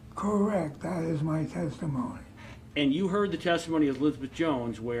property? Correct, that is my testimony. And you heard the testimony of Elizabeth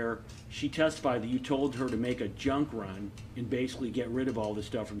Jones where she testified that you told her to make a junk run and basically get rid of all the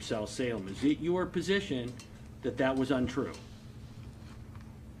stuff from South Salem. Is it your position that that was untrue?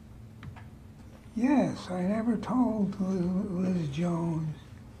 Yes, I never told Liz Jones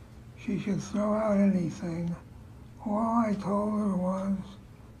she should throw out anything. All I told her was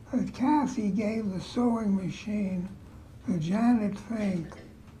that Kathy gave the sewing machine to Janet Fink,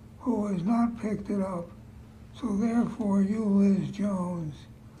 who has not picked it up, so therefore you, Liz Jones,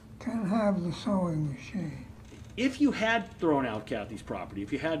 can have the sewing machine. If you had thrown out Kathy's property,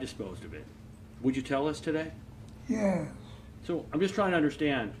 if you had disposed of it, would you tell us today? Yes. So I'm just trying to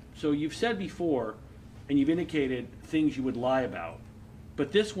understand. So you've said before, and you've indicated things you would lie about,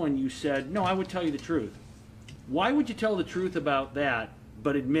 but this one you said, no, I would tell you the truth. Why would you tell the truth about that,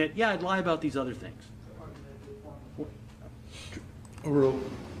 but admit, yeah, I'd lie about these other things? Overruled.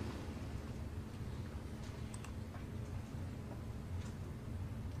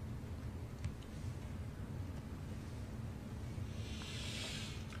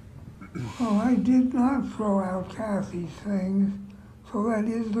 Well, I did not throw out Kathy's things, so that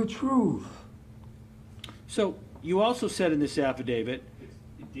is the truth. So you also said in this affidavit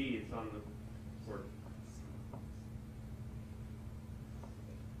It's D, it's on the word.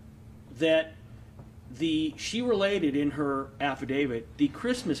 that she related in her affidavit the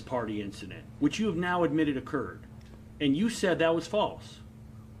Christmas party incident, which you have now admitted occurred, and you said that was false.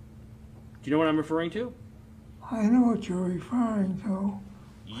 Do you know what I'm referring to? I know what you're referring to.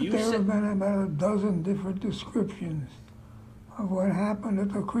 But You there said have been about a dozen different descriptions of what happened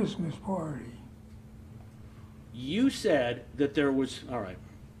at the Christmas party. you said that there was, all right,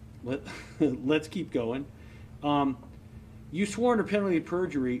 let's keep going. You swore under penalty of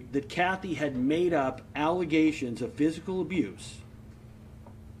perjury that Kathy had made up allegations of physical abuse,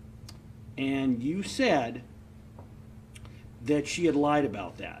 and you said that she had lied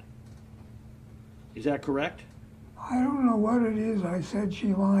about that. Is that correct? I don't know what it is I said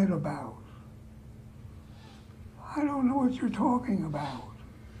she lied about. I don't know what you're talking about.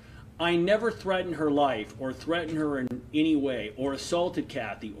 I never threatened her life or threatened her in any way or assaulted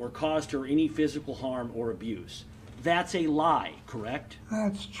Kathy or caused her any physical harm or abuse. That's a lie, correct?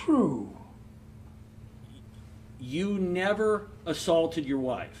 That's true. You never assaulted your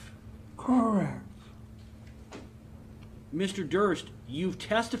wife. Correct. Mr. Durst, you've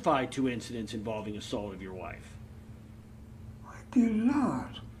testified to incidents involving assault of your wife. I did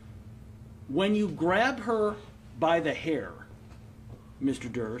not. When you grab her by the hair,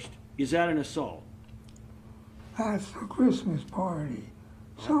 Mr. Durst, is that an assault? That's the Christmas party.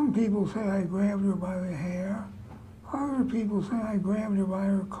 Some people say I grabbed her by the hair. Other people say I grabbed her by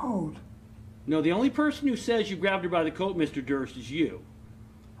her coat. No, the only person who says you grabbed her by the coat, Mr. Durst, is you.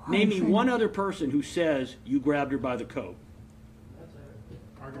 Name me one other person who says you grabbed her by the coat.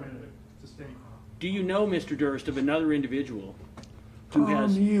 Argument sustained. Do you know, Mr. Durst, of another individual who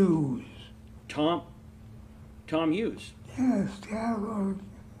has... Tom Hughes. Tom Hughes. Yes,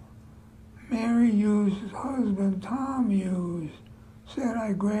 Mary Hughes' husband, Tom Hughes, said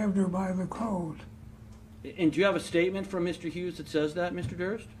I grabbed her by the coat. And do you have a statement from Mr. Hughes that says that, Mr.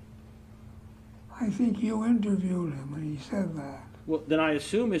 Durst? I think you interviewed him and he said that. Well, then I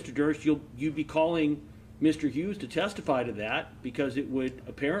assume, Mr. Durst, you'd be calling Mr. Hughes to testify to that because it would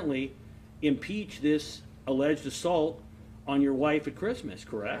apparently impeach this alleged assault on your wife at Christmas,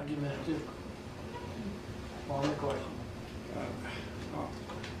 correct? Call the question.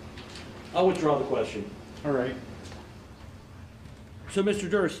 I'll withdraw the question. All right. So, Mr.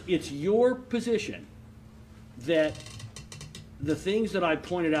 Durst, it's your position that the things that I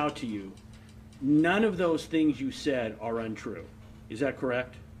pointed out to you, none of those things you said are untrue. Is that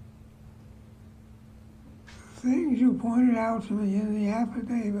correct? Things you pointed out to me in the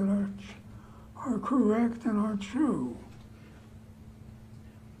affidavit are correct and are true.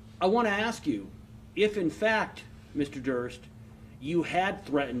 I want to ask you, if in fact, Mr. Durst, you had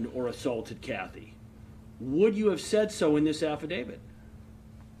threatened or assaulted Kathy, would you have said so in this affidavit?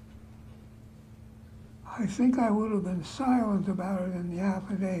 I think I would have been silent about it in the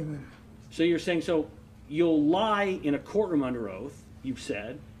affidavit. So you're saying, so you'll lie in a courtroom under oath, you've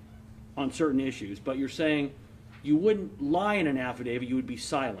said, on certain issues, but you're saying you wouldn't lie in an affidavit, you would be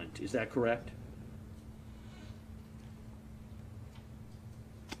silent. Is that correct?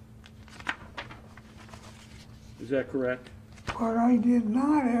 Is that correct? But I did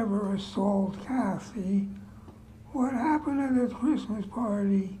not ever assault Kathy. What happened at the Christmas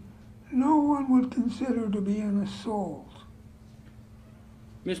party, no one would consider to be an assault.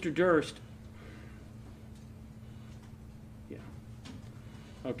 Mr. Durst. Yeah.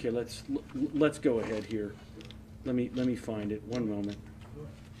 Okay, let's go ahead here. Let me find it. One moment.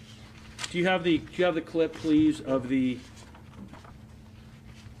 Do you have the clip, please, of the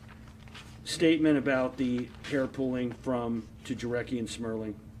statement about the hair pulling from to Jarecki and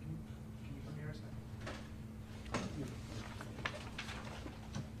Smerling?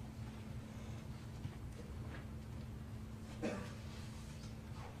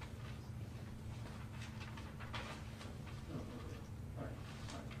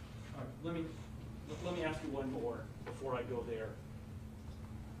 Let me ask you one more before I go there.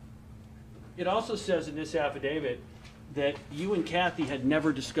 It also says in this affidavit that you and Kathy had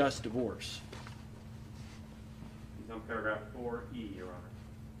never discussed divorce. It's on paragraph 4E, Your Honor.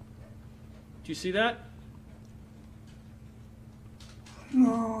 Do you see that?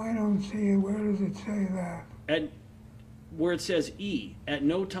 No, I don't see it. Where does it say that? Where it says E, at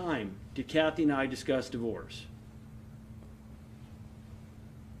no time did Kathy and I discuss divorce.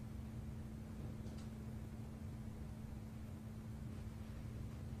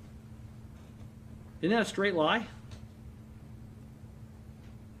 Isn't that a straight lie?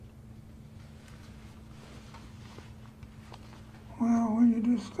 Well, when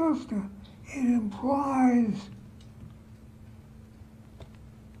you discuss the it implies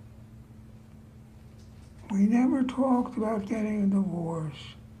we never talked about getting a divorce.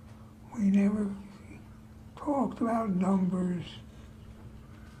 We never talked about numbers.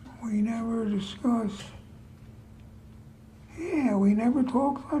 We never discussed, we never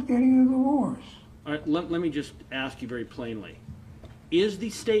talked about getting a divorce. All right, let me just ask you very plainly. Is the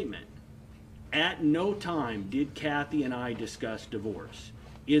statement, at no time did Kathy and I discuss divorce,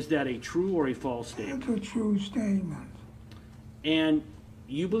 is that a true or a false statement? It's a true statement. And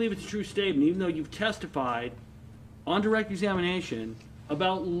you believe it's a true statement, even though you've testified on direct examination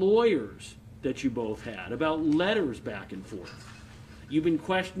about lawyers that you both had, about letters back and forth. You've been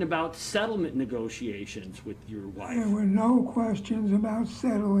questioned about settlement negotiations with your wife. There were no questions about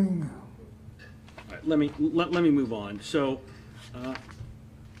settling. All right, let me move on. So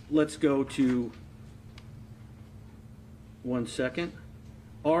let's go to, one second,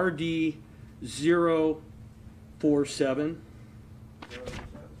 RD 047.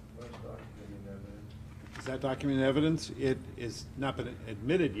 Is that documented evidence? It is not been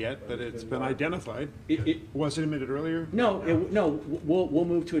admitted yet, but it's been identified. Was it admitted earlier? No, we'll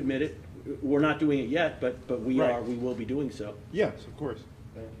move to admit it. We're not doing it yet, but we Right. we will be doing so. Yes, of course.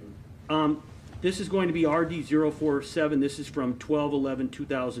 Thank you. This is going to be RD 047. This is from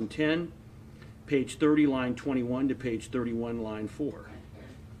 12/11/2010, page 30, line 21 to page 31, line 4.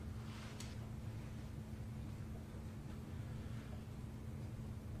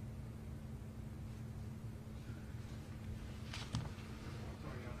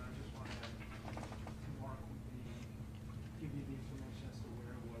 Sorry, Your Honor, I just wanted to mark give you the information as to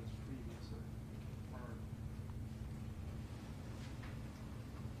where it was previously.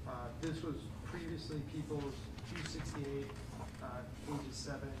 This was previously People's 268, pages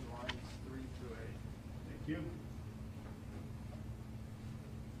 7, lines 3 through 8. Thank you.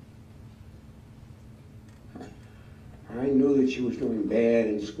 I knew that she was doing bad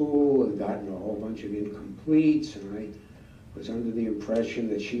in school and gotten a whole bunch of incompletes, and I was under the impression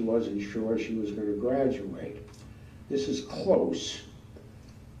that she wasn't sure she was going to graduate. This is close.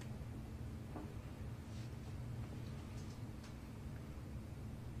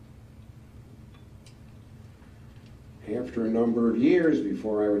 After a number of years,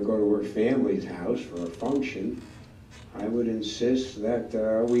 before I would go to her family's house for a function, I would insist that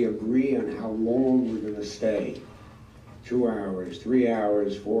we agree on how long we're going to stay. 2 hours, 3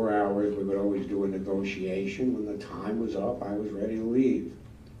 hours, 4 hours. We would always do a negotiation. When the time was up, I was ready to leave.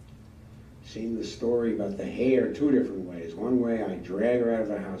 Seen the story about the hair 2 different ways. One way, I drag her out of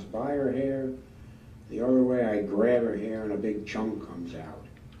the house by her hair. The other way, I grab her hair and a big chunk comes out.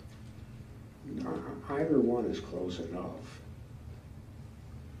 Either one is close enough.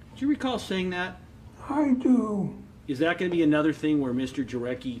 Do you recall saying that? I do, Is that going to be another thing where Mr.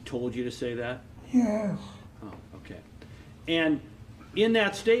 Jarecki told you to say that? yes. Oh, okay. And in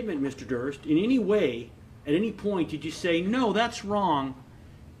that statement, Mr. Durst, in any way, at any point, did you say, no, that's wrong,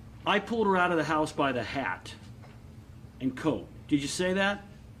 I pulled her out of the house by the hat and coat? Did you say that?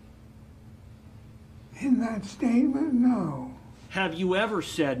 In that statement, no. Have you ever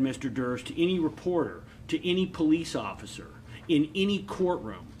said, Mr. Durst, to any reporter, to any police officer, in any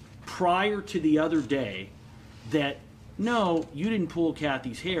courtroom, prior to the other day, that, no, you didn't pull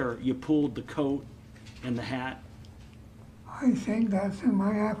Kathy's hair, you pulled the coat and the hat? I think that's in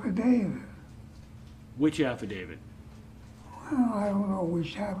my affidavit. Which affidavit? Well, I don't know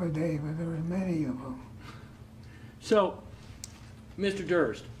which affidavit. There are many of them. So, Mr.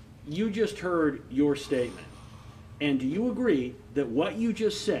 Durst, you just heard your statement. And do you agree that what you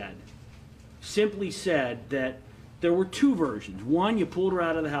just said simply said that there were 2 versions? 1, you pulled her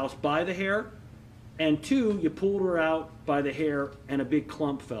out of the house by the hair, and 2, you pulled her out by the hair and a big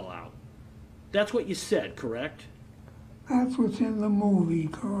clump fell out. That's what you said, correct? That's what's in the movie,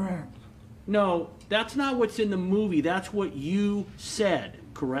 correct? No, that's not what's in the movie. That's what you said,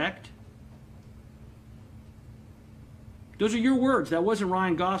 correct? Those are your words. That wasn't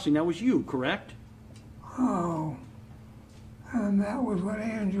Ryan Gosling. That was you, correct? Oh. And that was what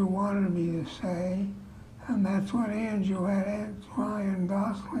Andrew wanted me to say. And that's what Andrew had Ryan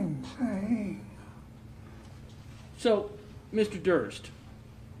Gosling saying. So, Mr. Durst,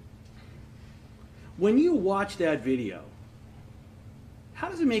 when you watch that video, how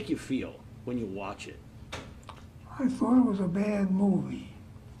does it make you feel when you watch it? I thought it was a bad movie.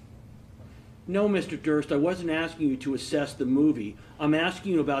 No, Mr. Durst, I wasn't asking you to assess the movie. I'm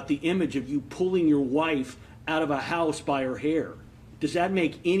asking you about the image of you pulling your wife out of a house by her hair. Does that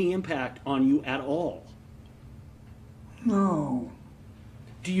make any impact on you at all? No.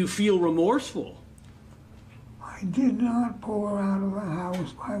 Do you feel remorseful? I did not pull her out of the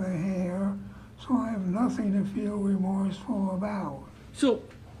house by the hair. so I have nothing to feel remorseful about. So,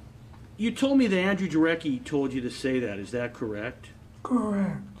 you told me that Andrew Jarecki told you to say that. Is that correct?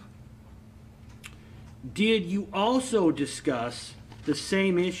 Correct. Did you also discuss the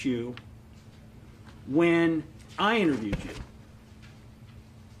same issue when I interviewed you?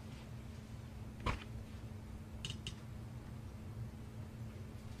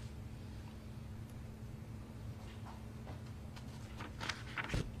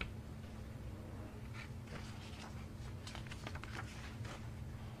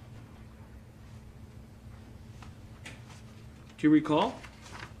 Do you recall?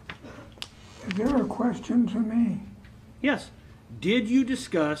 Is there a question to me? Yes. Did you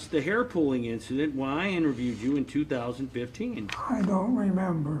discuss the hair pulling incident when I interviewed you in 2015? I don't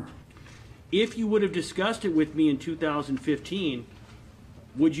remember. If you would have discussed it with me in 2015,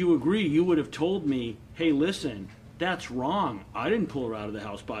 would you agree you would have told me, hey, listen, that's wrong. I didn't pull her out of the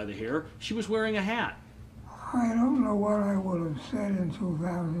house by the hair. She was wearing a hat. I don't know what I would have said in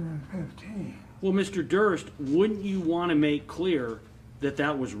 2015. Well, Mr. Durst, wouldn't you want to make clear that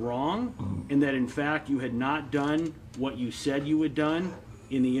that was wrong and that, in fact, you had not done what you said you had done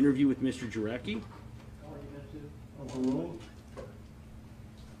in the interview with Mr. Jarecki?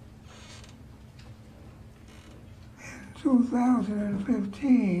 In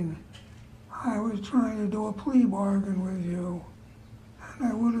 2015, I was trying to do a plea bargain with you, and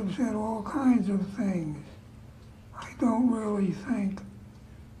I would have said all kinds of things. I don't really think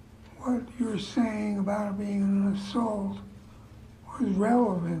what you're saying about it being an assault was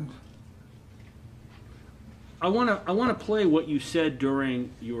relevant. I want to play what you said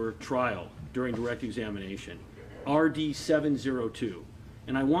during your trial, during direct examination, RD 702,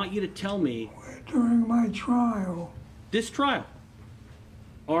 and I want you to tell me During my trial, this trial,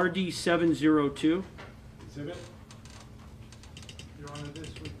 RD 702. Exhibit. Your Honor,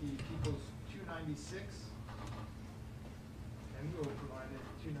 this would be People's 296, and we'll provide it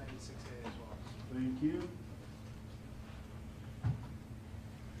 296A as well. Thank you.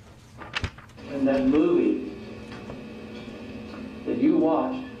 In that movie that you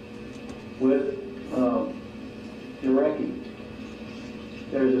watched with Jarecki,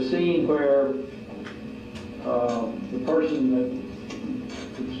 there's a scene where the person that's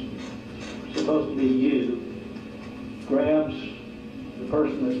supposed to be you grabs the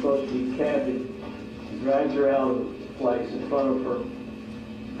person that's supposed to be Kathy and drags her out of the place in front of her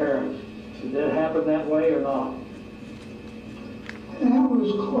parents. Did that happen that way or not? that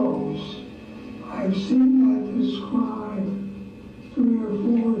was close. I've seen that described 3 or 4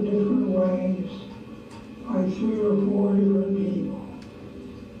 different ways by 3 or 4 different people.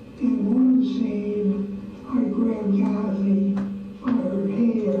 In one scene, I grabbed Kathy by her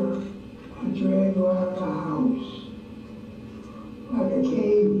hair and dragged her out of the house, like a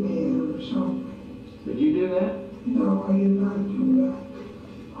caveman or something. Did you do that? No, I did not do that.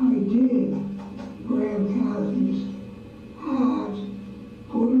 I did grab Kathy's hat,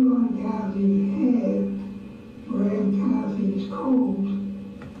 put it on Kathy's head, grab Kathy's coat,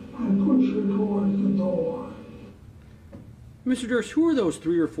 and push her towards the door. Mr. Durst, who are those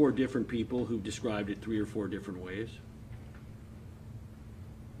 3 or 4 different people who described it 3 or 4 different ways?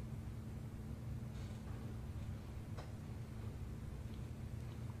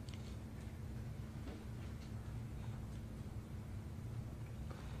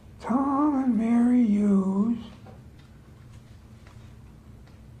 Tom and Mary Hughes,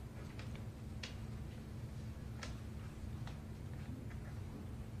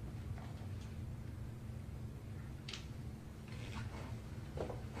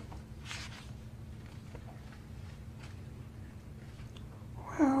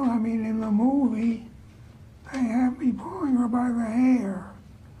 well, I mean, in the movie, they have me pulling her by the hair.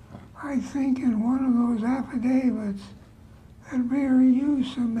 I think in one of those affidavits that Mary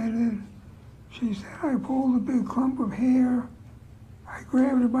Hughes submitted, she said, I pulled a big clump of hair, I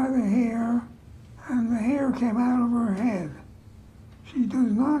grabbed her by the hair, and the hair came out of her head. She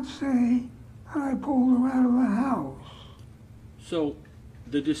does not say that I pulled her out of the house. So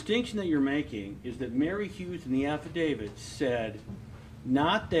the distinction that you're making is that Mary Hughes in the affidavit said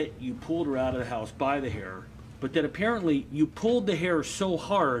not that you pulled her out of the house by the hair, but that apparently you pulled the hair so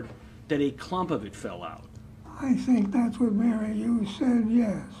hard that a clump of it fell out. I think that's what Mary Hughes said,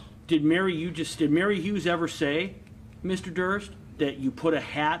 yes. Did Mary Hughes ever say, Mr. Durst, that you put a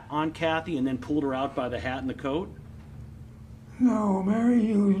hat on Kathy and then pulled her out by the hat and the coat? No, Mary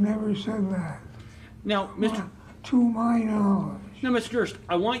Hughes never said that. Now, To my knowledge. Now, Mr. Durst,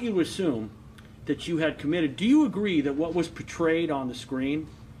 I want you to assume that you had committed. Do you agree that what was portrayed on the screen,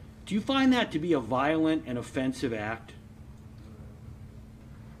 do you find that to be a violent and offensive act?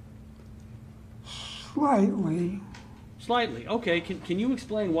 Slightly. Slightly. Okay, can you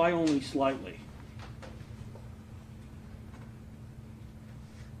explain why only slightly?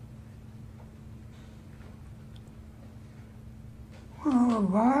 Well, a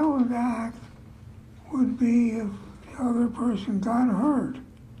violent act would be if the other person got hurt.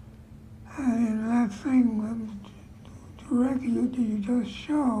 And in that thing that you just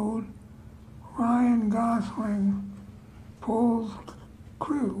showed, Ryan Gosling pulls,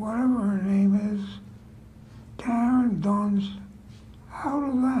 whatever her name is, Karen Dunst, out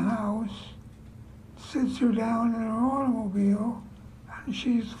of the house, sits her down in her automobile, and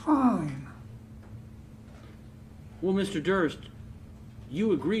she's fine. Well, Mr. Durst,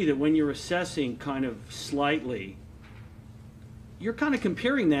 you agree that when you're assessing kind of slightly, you're kind of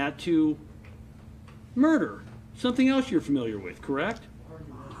comparing that to murder, something else you're familiar with, correct?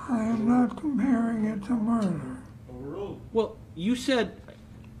 I am not comparing it to murder. Well, you said,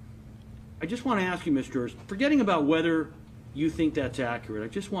 I just want to ask you, Mr. Durst, forgetting about whether you think that's accurate, I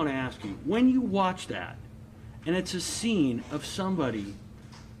just want to ask you, when you watch that, and it's a scene of somebody,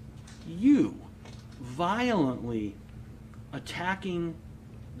 you, violently attacking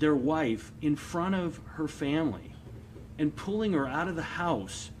their wife in front of her family and pulling her out of the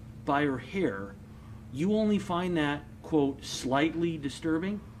house by her hair, you only find that, quote, slightly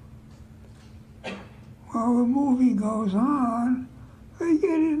disturbing? Well, the movie goes on, they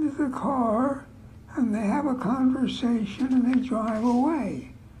get into the car, and they have a conversation, and they drive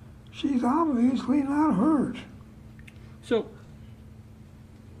away. She's obviously not hurt. So,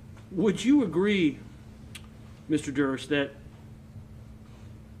 would you agree, Mr. Durst, that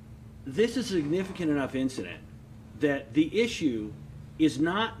this is a significant enough incident that the issue is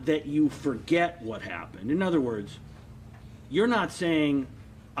not that you forget what happened? In other words, you're not saying,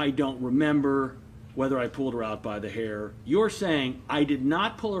 I don't remember whether I pulled her out by the hair. You're saying, I did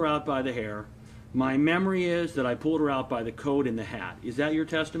not pull her out by the hair. My memory is that I pulled her out by the coat and the hat. Is that your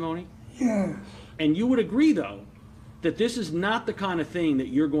testimony? Yes. And you would agree, though, that this is not the kind of thing that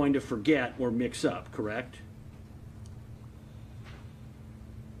you're going to forget or mix up, correct?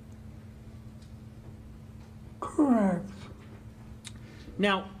 Correct.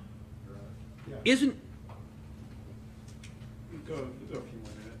 Now, isn't... Go a few more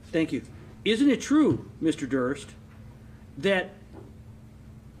minutes. Thank you. Isn't it true, Mr. Durst, that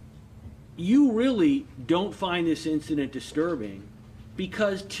you really don't find this incident disturbing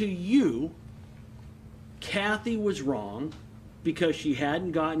because to you, Kathy was wrong because she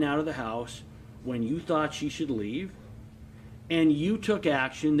hadn't gotten out of the house when you thought she should leave, and you took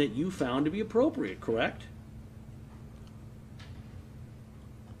action that you found to be appropriate, correct?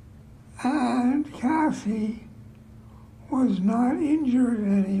 And Kathy was not injured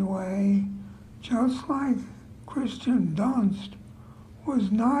in any way, just like Christian Dunst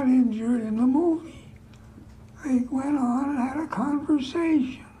was not injured in the movie. They went on and had a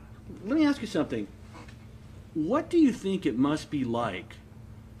conversation. Let me ask you something. What do you think it must be like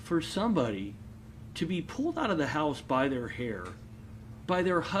for somebody to be pulled out of the house by their hair, by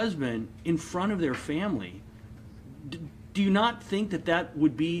their husband in front of their family? Do you not think that that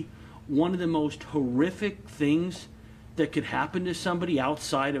would be one of the most horrific things that could happen to somebody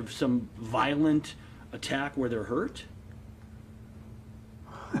outside of some violent attack where they're hurt?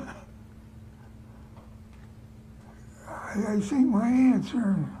 I think my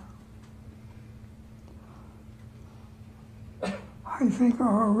answer, I think a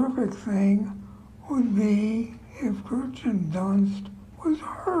horrific thing would be if Christian Dunst was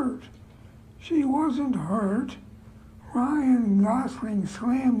hurt. She wasn't hurt. Ryan Gosling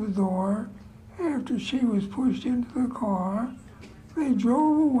slammed the door after she was pushed into the car. They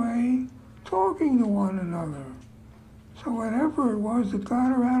drove away talking to one another. So whatever it was that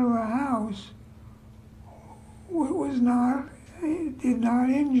got her out of the house did not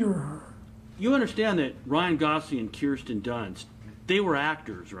injure her. You understand that Ryan Gosling and Kirsten Dunst, they were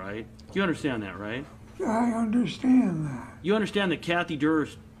actors, right? You understand that, right? I understand that. You understand that Kathy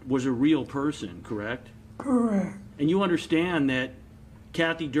Durst was a real person, correct? Correct. And you understand that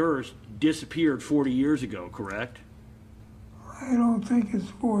Kathy Durst disappeared 40 years ago, correct? I don't think it's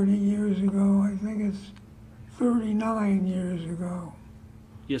 40 years ago. I think it's 39 years ago.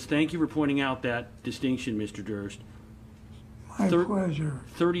 Yes, thank you for pointing out that distinction, Mr. Durst. My pleasure.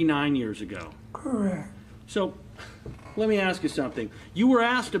 39 years ago. Correct. So, let me ask you something. You were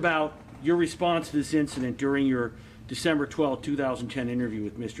asked about your response to this incident during your December 12, 2010 interview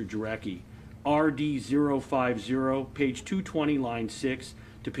with Mr. Jarecki. RD050, page 220, line 6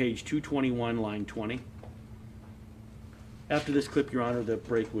 to page 221, line 20. After this clip, Your Honor, the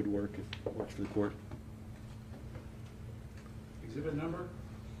break would work. It works for the court. Exhibit number?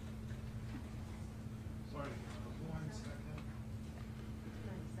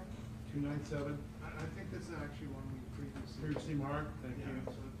 297. I think this is actually one we previously. Previously marked, thank Yeah, you.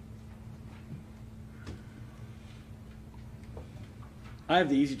 so I have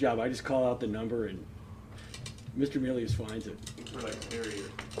the easy job. I just call out the number and Mr. Milius finds it. we're like carrier.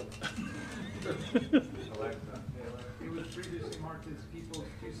 Alexa. It was previously marked as People's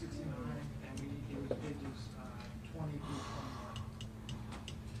 269, and it was pages 20 through 21.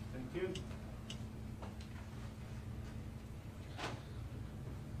 Thank you.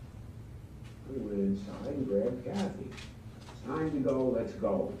 We went inside and grabbed Kathy. It's time to go, let's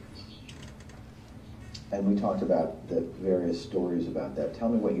go. And we talked about the various stories about that. Tell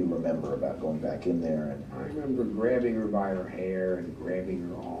me what you remember about going back in there and. I remember grabbing her by her hair and grabbing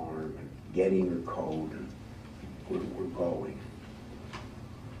her arm and getting her coat, and we're going.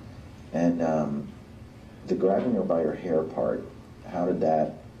 And the grabbing her by her hair part, how did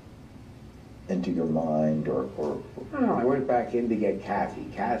that enter your mind, or No, I went back in to get Kathy.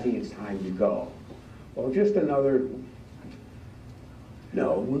 Kathy, it's time to go. Well, just another,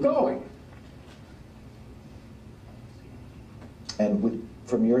 no, we're going. and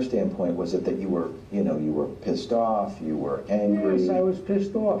from your standpoint, was it that you were pissed off, you were angry? Yes, I was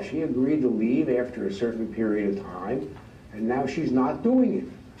pissed off. She agreed to leave after a certain period of time, and now she's not doing it.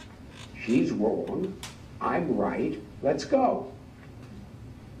 She's wrong, I'm right, let's go.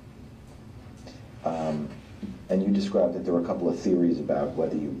 And you described that there were a couple of theories about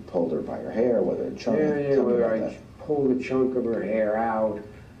whether you pulled her by her hair, whether it chunked. Yeah, Tell me whether about I that. pulled a chunk of her hair out,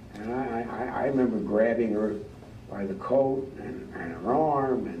 and I remember grabbing her by the coat and her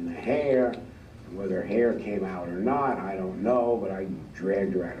arm and the hair, and whether her hair came out or not, I don't know, but I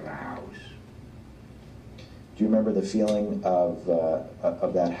dragged her out of the house. Do you remember the feeling of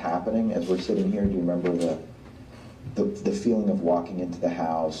that happening as we're sitting here? Do you remember the feeling of walking into the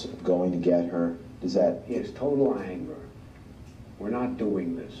house, going to get her? Does that? Yes, total anger. We're not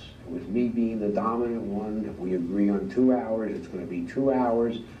doing this. It was me being the dominant one. If we agree on 2 hours, it's going to be 2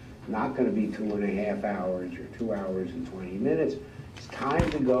 hours, not going to be 2.5 hours or 2 hours and 20 minutes. It's time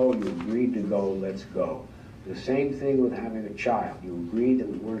to go. You agreed to go. Let's go. The same thing with having a child. You agreed that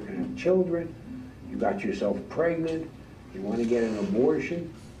we weren't going to have children. You got yourself pregnant. You want to get an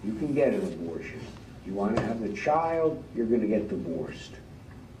abortion, you can get an abortion. You want to have the child, you're going to get divorced.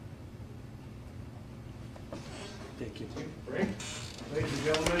 Thank you. Great. Ladies and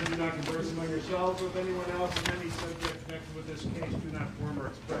gentlemen, do not converse among yourselves with anyone else on any subject connected with this case. Do not form or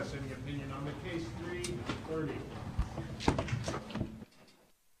express any opinion on the case. 3:30.